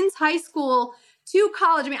do since high school to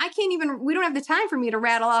college, I mean, we don't have the time for me to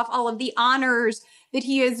rattle off all of the honors that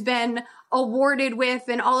he has been awarded with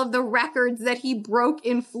and all of the records that he broke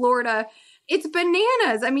in Florida. It's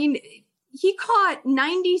bananas. I mean, he caught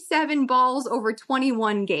 97 balls over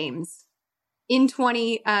 21 games in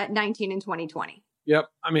 2019 and 2020. Yep.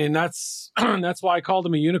 I mean, that's why I called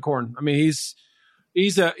him a unicorn. I mean,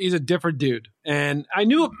 he's a different dude. And I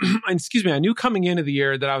knew, I knew coming into the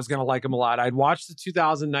year that I was going to like him a lot. I'd watched the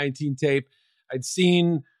 2019 tape. I'd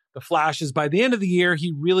seen the flashes. By the end of the year,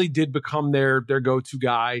 he really did become their go-to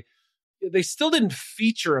guy. They still didn't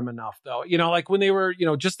feature him enough, though. Like when they were,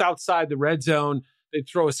 just outside the red zone, they'd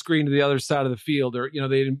throw a screen to the other side of the field, or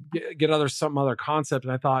they didn't get some other concept.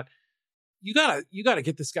 And I thought, you gotta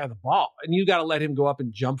get this guy the ball, and you gotta let him go up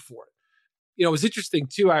and jump for it. It was interesting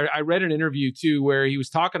too. I read an interview too where he was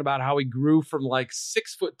talking about how he grew from like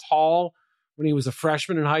 6 foot tall when he was a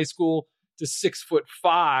freshman in high school to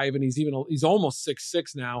 6'5", and he's almost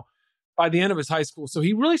 6'6" now by the end of his high school. So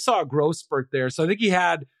he really saw a growth spurt there. So I think he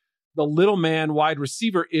had the little man wide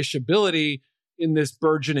receiver-ish ability in this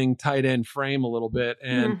burgeoning tight end frame a little bit.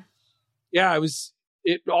 And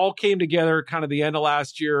it all came together kind of the end of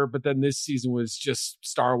last year, but then this season was just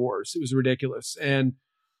Star Wars. It was ridiculous. And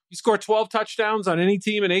you score 12 touchdowns on any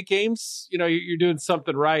team in 8 games, you're doing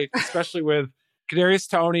something right, especially with Kadarius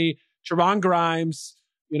Toney, Trevon Grimes,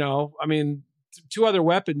 2 other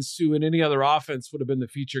weapons who in any other offense would have been the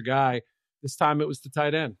feature guy. This time it was the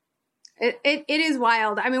tight end. It is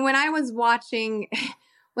wild. I mean, when I was watching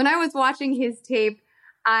his tape,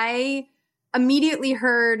 I immediately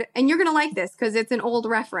heard, and you're going to like this because it's an old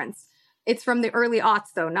reference. It's from the early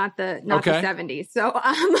aughts though, not the 70s. So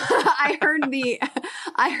I heard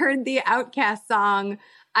the Outkast song,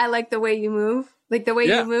 I Like the Way You Move. Like the way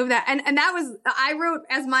you move that. And that was, I wrote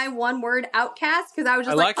as my one word Outkast because I was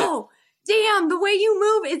just oh, damn, the way you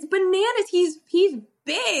move, it's bananas. He's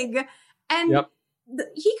big. And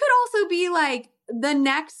he could also be like the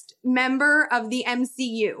next member of the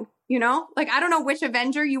MCU, you know? Like, I don't know which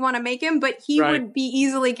Avenger you want to make him, but he would be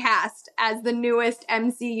easily cast as the newest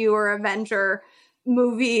MCU or Avenger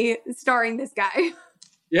movie starring this guy.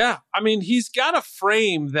 Yeah. I mean, he's got a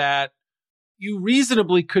frame that you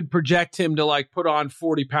reasonably could project him to like put on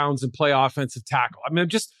 40 pounds and play offensive tackle. I mean,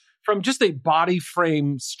 just from just a body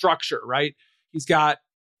frame structure, right? He's got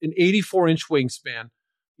an 84-inch wingspan,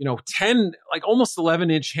 10, like almost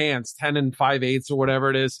 11-inch hands, 10 and 5/8 or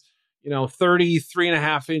whatever it is,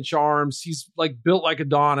 33.5-inch arms. He's like built like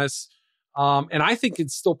Adonis. And I think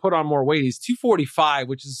could still put on more weight. He's 245,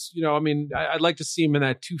 which is, I'd like to see him in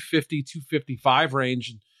that 250, 255 range.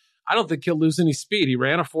 And I don't think he'll lose any speed. He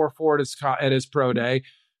ran a 4.4 at his pro day,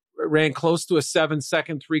 ran close to a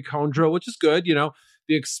 7-second 3-cone drill, which is good.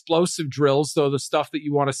 The explosive drills, though, the stuff that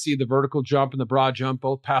you want to see, the vertical jump and the broad jump,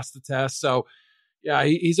 both passed the test. So, yeah,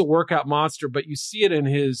 he's a workout monster, but you see it in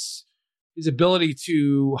his ability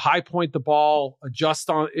to high point the ball, adjust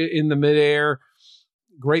in the midair,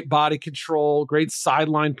 great body control, great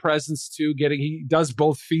sideline presence too. He does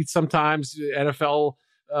both feet sometimes. NFL,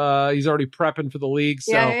 he's already prepping for the league.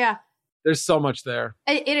 So yeah. There's so much there.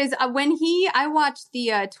 It is I watched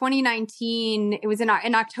the 2019, it was an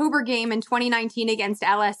October game in 2019 against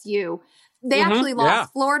LSU. They actually lost. Yeah.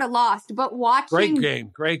 Florida lost, but watching.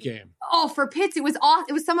 Great game. Oh, for Pitts, it was awesome.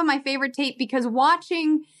 It was some of my favorite tape because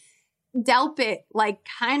watching Delpit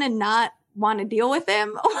kind of not want to deal with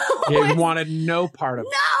him. He wanted no part of it.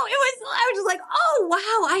 No, I was just like, oh,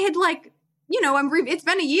 wow. I had it's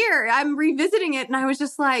been a year. I'm revisiting it. And I was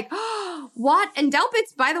just like, oh, what? And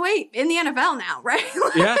Delpit's, by the way, in the NFL now, right?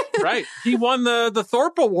 Yeah, right. He won the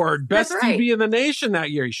Thorpe Award, best DB in the nation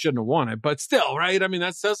that year. He shouldn't have won it, but still, right? I mean,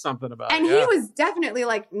 that says something about it. And he was definitely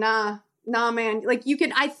like, nah, man. Like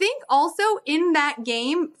I think also in that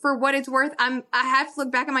game, for what it's worth, I have to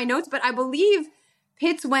look back at my notes, but I believe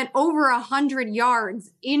Pitts went over 100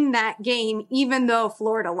 yards in that game, even though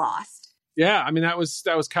Florida lost. Yeah, I mean, that was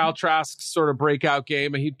Kyle Trask's sort of breakout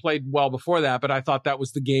game, and he'd played well before that, but I thought that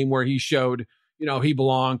was the game where he showed, he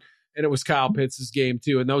belonged, and it was Kyle Pitts' game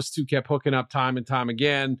too, and those two kept hooking up time and time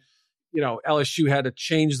again. LSU had to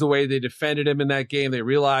change the way they defended him in that game. They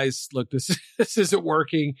realized, look, this isn't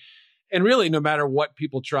working, and really, no matter what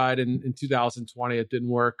people tried in 2020, it didn't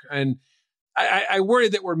work, and I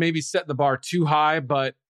worried that we're maybe setting the bar too high,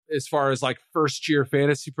 but as far as like first year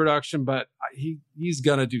fantasy production, but he's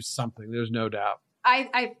going to do something. There's no doubt.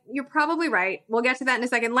 You're probably right. We'll get to that in a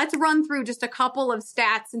second. Let's run through just a couple of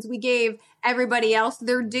stats since we gave everybody else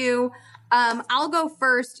their due. I'll go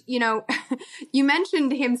first. You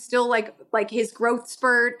mentioned him still like his growth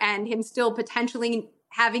spurt and him still potentially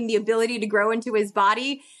having the ability to grow into his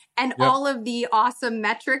body. And all of the awesome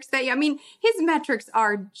metrics his metrics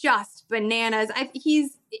are just bananas.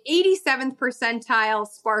 He's 87th percentile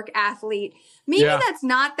spark athlete. Maybe that's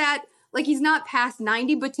not that, he's not past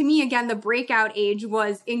 90, but to me, again, the breakout age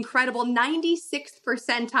was incredible. 96th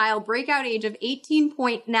percentile breakout age of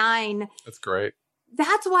 18.9. That's great.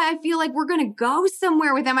 That's why I feel like we're going to go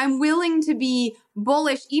somewhere with him. I'm willing to be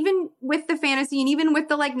bullish, even with the fantasy and even with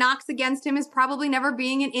the knocks against him is probably never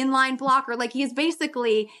being an inline blocker. He is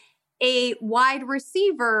basically a wide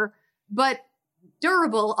receiver, but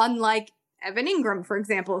durable, unlike Evan Ingram, for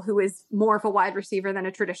example, who is more of a wide receiver than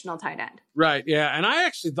a traditional tight end. Right. Yeah. And I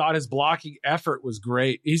actually thought his blocking effort was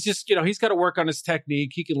great. He's just, he's got to work on his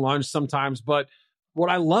technique. He can lunge sometimes, but what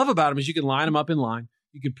I love about him is you can line him up in line.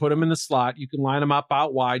 You can put him in the slot. You can line him up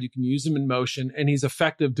out wide. You can use him in motion, and he's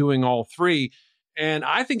effective doing all three. And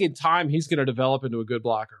I think in time, he's going to develop into a good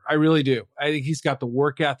blocker. I really do. I think he's got the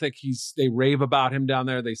work ethic. They rave about him down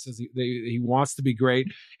there. They says he wants to be great.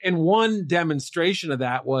 And one demonstration of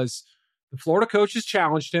that was the Florida coaches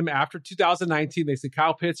challenged him after 2019. They said,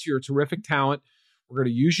 Kyle Pitts, you're a terrific talent. We're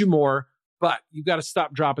going to use you more, but you've got to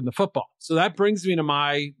stop dropping the football. So that brings me to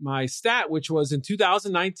my stat, which was in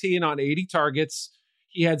 2019 on 80 targets,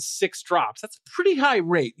 he had 6 drops. That's a pretty high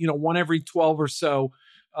rate. 1 every 12 or so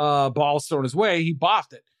balls thrown his way. He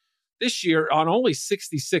boffed it. This year on only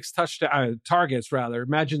 66 targets, rather.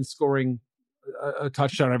 Imagine scoring a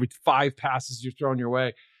touchdown every 5 passes you're throwing your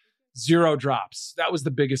way. 0 drops. That was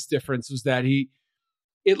the biggest difference, was that he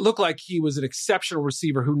it looked like he was an exceptional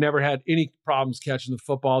receiver who never had any problems catching the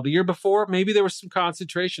football. The year before, maybe there were some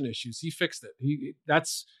concentration issues. He fixed it.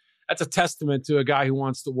 That's a testament to a guy who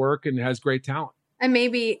wants to work and has great talent. And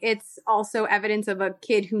maybe it's also evidence of a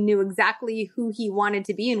kid who knew exactly who he wanted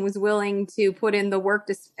to be and was willing to put in the work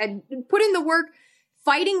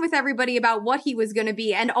fighting with everybody about what he was going to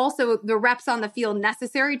be, and also the reps on the field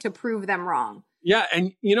necessary to prove them wrong. Yeah,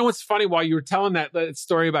 and you know what's funny? While you were telling that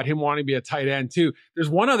story about him wanting to be a tight end too, there's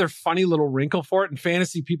one other funny little wrinkle for it, and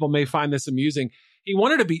fantasy people may find this amusing. He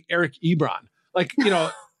wanted to be Eric Ebron.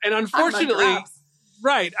 And unfortunately,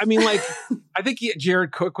 right. I mean, I think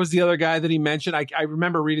Jared Cook was the other guy that he mentioned. I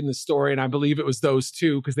remember reading the story, and I believe it was those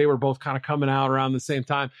two because they were both kind of coming out around the same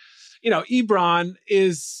time. Ebron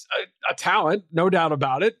is a talent, no doubt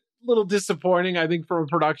about it. A little disappointing, I think, from a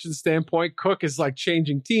production standpoint. Cook is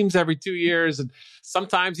changing teams every 2 years, and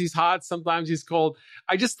sometimes he's hot, sometimes he's cold.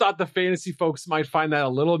 I just thought the fantasy folks might find that a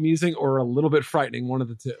little amusing or a little bit frightening, one of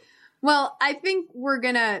the two. Well, I think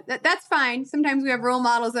that's fine. Sometimes we have role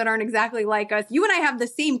models that aren't exactly like us. You and I have the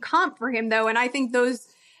same comp for him, though, and I think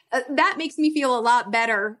that makes me feel a lot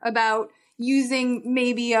better about using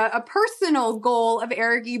maybe a personal goal of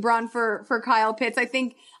Eric Ebron for Kyle Pitts. I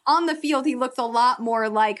think on the field, he looks a lot more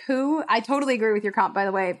like who? I totally agree with your comp, by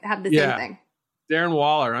the way, have the same thing. Darren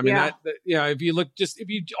Waller. I mean, if you look,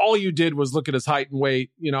 all you did was look at his height and weight,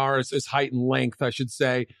 or his height and length, I should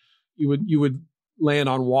say, you would land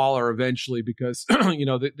on Waller eventually because,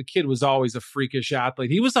 the kid was always a freakish athlete.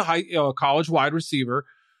 He was a college wide receiver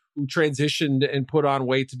who transitioned and put on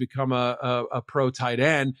weight to become a pro tight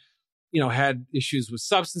end. Had issues with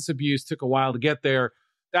substance abuse, took a while to get there.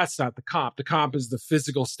 That's not the comp. The comp is the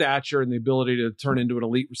physical stature and the ability to turn into an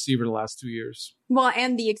elite receiver the last 2 years. Well,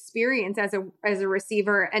 and the experience as a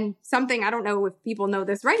receiver, and something, I don't know if people know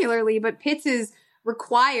this regularly, but Pitts is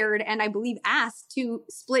required and I believe asked to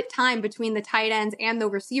split time between the tight ends and the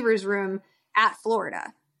receivers room at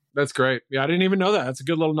Florida. That's great. Yeah, I didn't even know that. That's a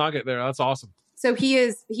good little nugget there. That's awesome. So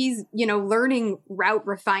he's learning route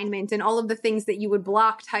refinement and all of the things that you would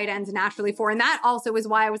block tight ends naturally for. And that also is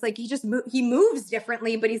why I was like, he moves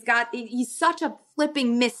differently, but he's such a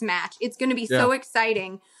flipping mismatch. It's going to be so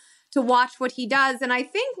exciting to watch what he does. And I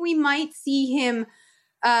think we might see him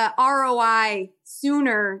ROI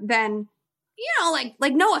sooner than,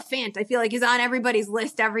 like Noah Fant. I feel like he's on everybody's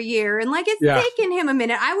list every year. And it's taken him a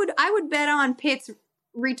minute. I would bet on Pitts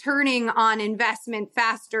returning on investment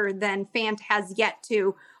faster than Fant has yet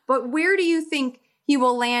to. But where do you think he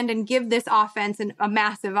will land and give this offense a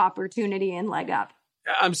massive opportunity and leg up?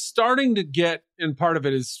 I'm starting to get, and part of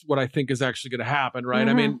it is what I think is actually going to happen, right? Mm-hmm.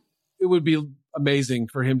 I mean, it would be amazing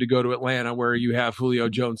for him to go to Atlanta where you have Julio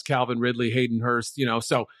Jones, Calvin Ridley, Hayden Hurst,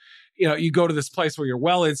 so, you go to this place where you're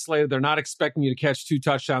well insulated. They're not expecting you to catch 2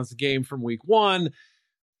 touchdowns a game from week 1.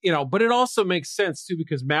 But it also makes sense too,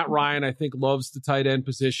 because Matt Ryan, I think, loves the tight end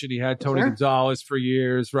position. He had Tony Gonzalez for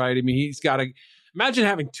years, right? I mean, he's got to imagine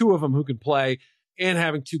having 2 of them who can play and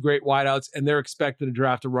having 2 great wideouts, and they're expected to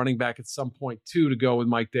draft a running back at some point too to go with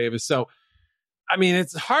Mike Davis. So, I mean,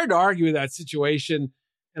 it's hard to argue with that situation.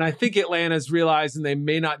 And I think Atlanta's realizing they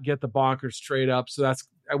may not get the bonkers trade up. So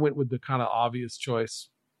I went with the kind of obvious choice.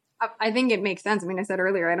 I think it makes sense. I mean, I said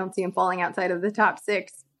earlier, I don't see him falling outside of the top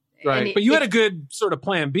 6. Right. But you had a good sort of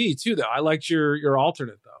plan B too, though. I liked your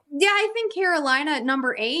alternate, though. Yeah, I think Carolina at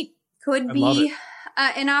number 8 could be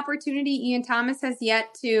an opportunity. Ian Thomas has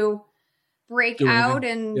yet to break out.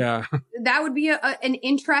 And that would be an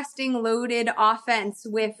interesting loaded offense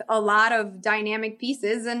with a lot of dynamic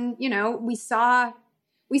pieces. And, we saw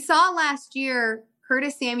last year,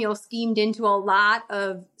 Curtis Samuel schemed into a lot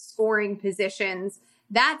of scoring positions.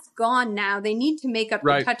 That's gone now. They need to make up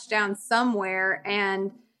the touchdown somewhere.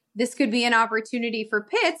 And this could be an opportunity for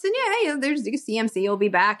Pitts. And there's CMC will be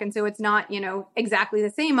back. And so it's not, exactly the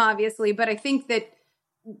same, obviously. But I think that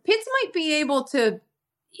Pitts might be able to,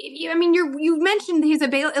 you mentioned his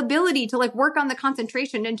ability to work on the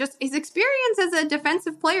concentration, and just his experience as a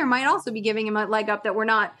defensive player might also be giving him a leg up that we're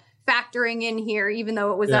not factoring in here, even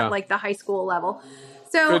though it was at the high school level.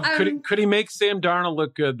 So could he make Sam Darnold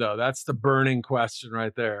look good, though? That's the burning question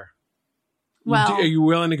right there. Well, are you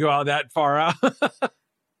willing to go out that far out?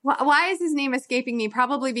 Why is his name escaping me?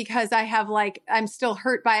 Probably because I have I'm still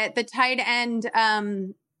hurt by it. The tight end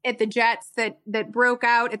at the Jets that broke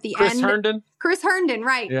out at the end. Chris Herndon,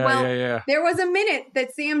 right. Yeah. There was a minute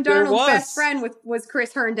that Sam Darnold's best friend was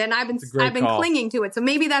Chris Herndon. I've been clinging to it. So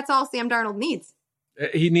maybe that's all Sam Darnold needs.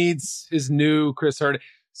 He needs his new Chris Herndon.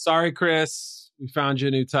 Sorry, Chris. We found you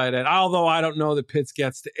a new tight end. Although I don't know that Pitts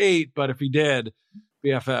gets to 8, but if he did,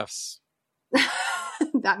 BFFs.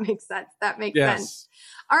 That makes sense. That makes sense.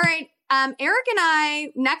 All right. Eric and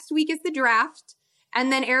I, next week is the draft.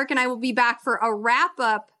 And then Eric and I will be back for a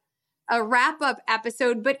wrap-up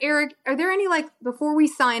episode. But Eric, are there any, before we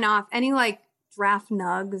sign off, any draft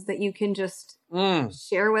nugs that you can just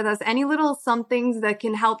share with us? Any little somethings that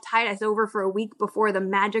can help tide us over for a week before the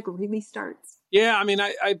magic really starts? Yeah, I mean,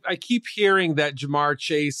 I keep hearing that Ja'Marr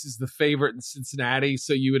Chase is the favorite in Cincinnati.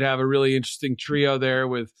 So you would have a really interesting trio there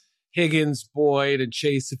with Higgins, Boyd, and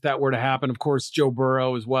Chase if that were to happen. Of course, Joe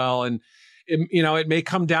Burrow as well. And, it may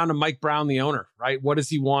come down to Mike Brown, the owner, right? What does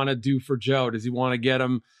he want to do for Joe? Does he want to get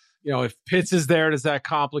him? If Pitts is there, does that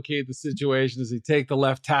complicate the situation? Does he take the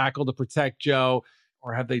left tackle to protect Joe?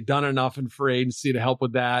 Or have they done enough in free agency to help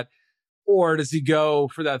with that? Or does he go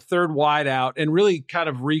for that third wide out and really kind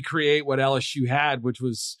of recreate what LSU had, which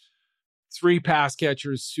was 3 pass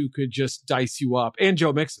catchers who could just dice you up, and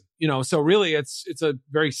Joe Mixon? So really it's a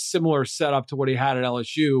very similar setup to what he had at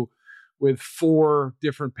LSU with 4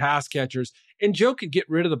 different pass catchers. And Joe could get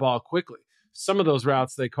rid of the ball quickly. Some of those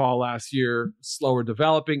routes they call last year, slower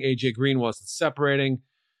developing. AJ Green wasn't separating.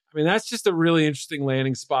 I mean, that's just a really interesting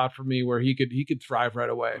landing spot for me where he could thrive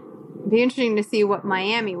right away. Be interesting to see what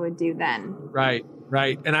Miami would do then. Right.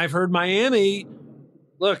 And I've heard Miami,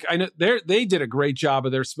 look, I know they did a great job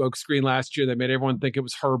of their smoke screen last year. They made everyone think it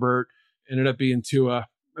was Herbert. Ended up being Tua.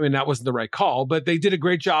 I mean, that wasn't the right call, but they did a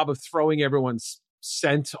great job of throwing everyone's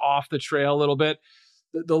scent off the trail a little bit.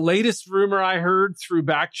 The latest rumor I heard through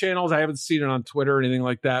back channels, I haven't seen it on Twitter or anything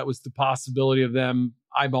like that, was the possibility of them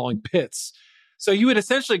eyeballing Pitts. So you would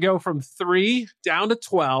essentially go from 3 down to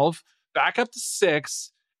 12, back up to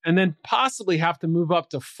 6, and then possibly have to move up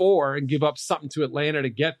to 4 and give up something to Atlanta to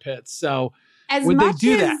get Pitts. So would they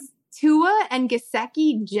do that? Tua and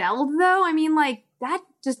Gesicki gelled, though, I mean, that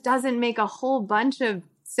just doesn't make a whole bunch of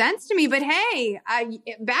sense to me. But hey,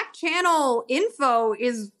 back channel info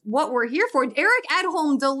is what we're here for. Eric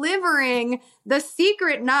Edholm delivering the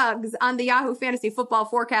secret nugs on the Yahoo Fantasy Football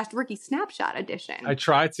Forecast Rookie Snapshot Edition. I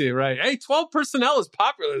try to, right? Hey, 12 personnel is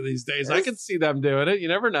popular these days. I can see them doing it. You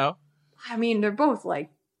never know. I mean, they're both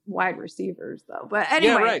wide receivers, though. But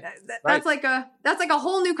anyway, yeah, right. That's like a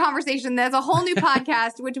whole new conversation. There's a whole new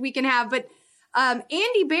podcast which we can have. But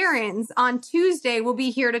Andy Behrens on Tuesday will be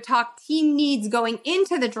here to talk team needs going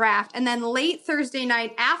into the draft. And then late Thursday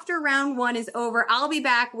night, after round 1 is over, I'll be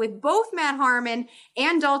back with both Matt Harmon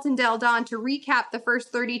and Dalton Del Don to recap the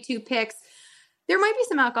first 32 picks. There might be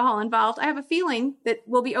some alcohol involved. I have a feeling that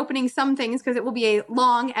we'll be opening some things because it will be a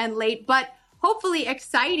long and late, but hopefully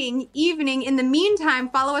exciting evening. In the meantime,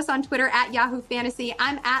 follow us on Twitter at Yahoo Fantasy.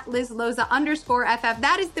 I'm at Liz Loza _FF.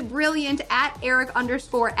 That is the brilliant at Eric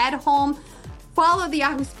 _Edholm. Follow the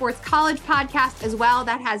Yahoo Sports College podcast as well.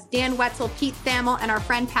 That has Dan Wetzel, Pete Thamel, and our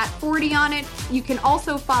friend Pat Forty on it. You can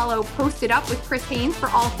also follow Posted Up with Chris Haynes for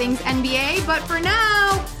all things NBA. But for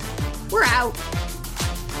now, we're out.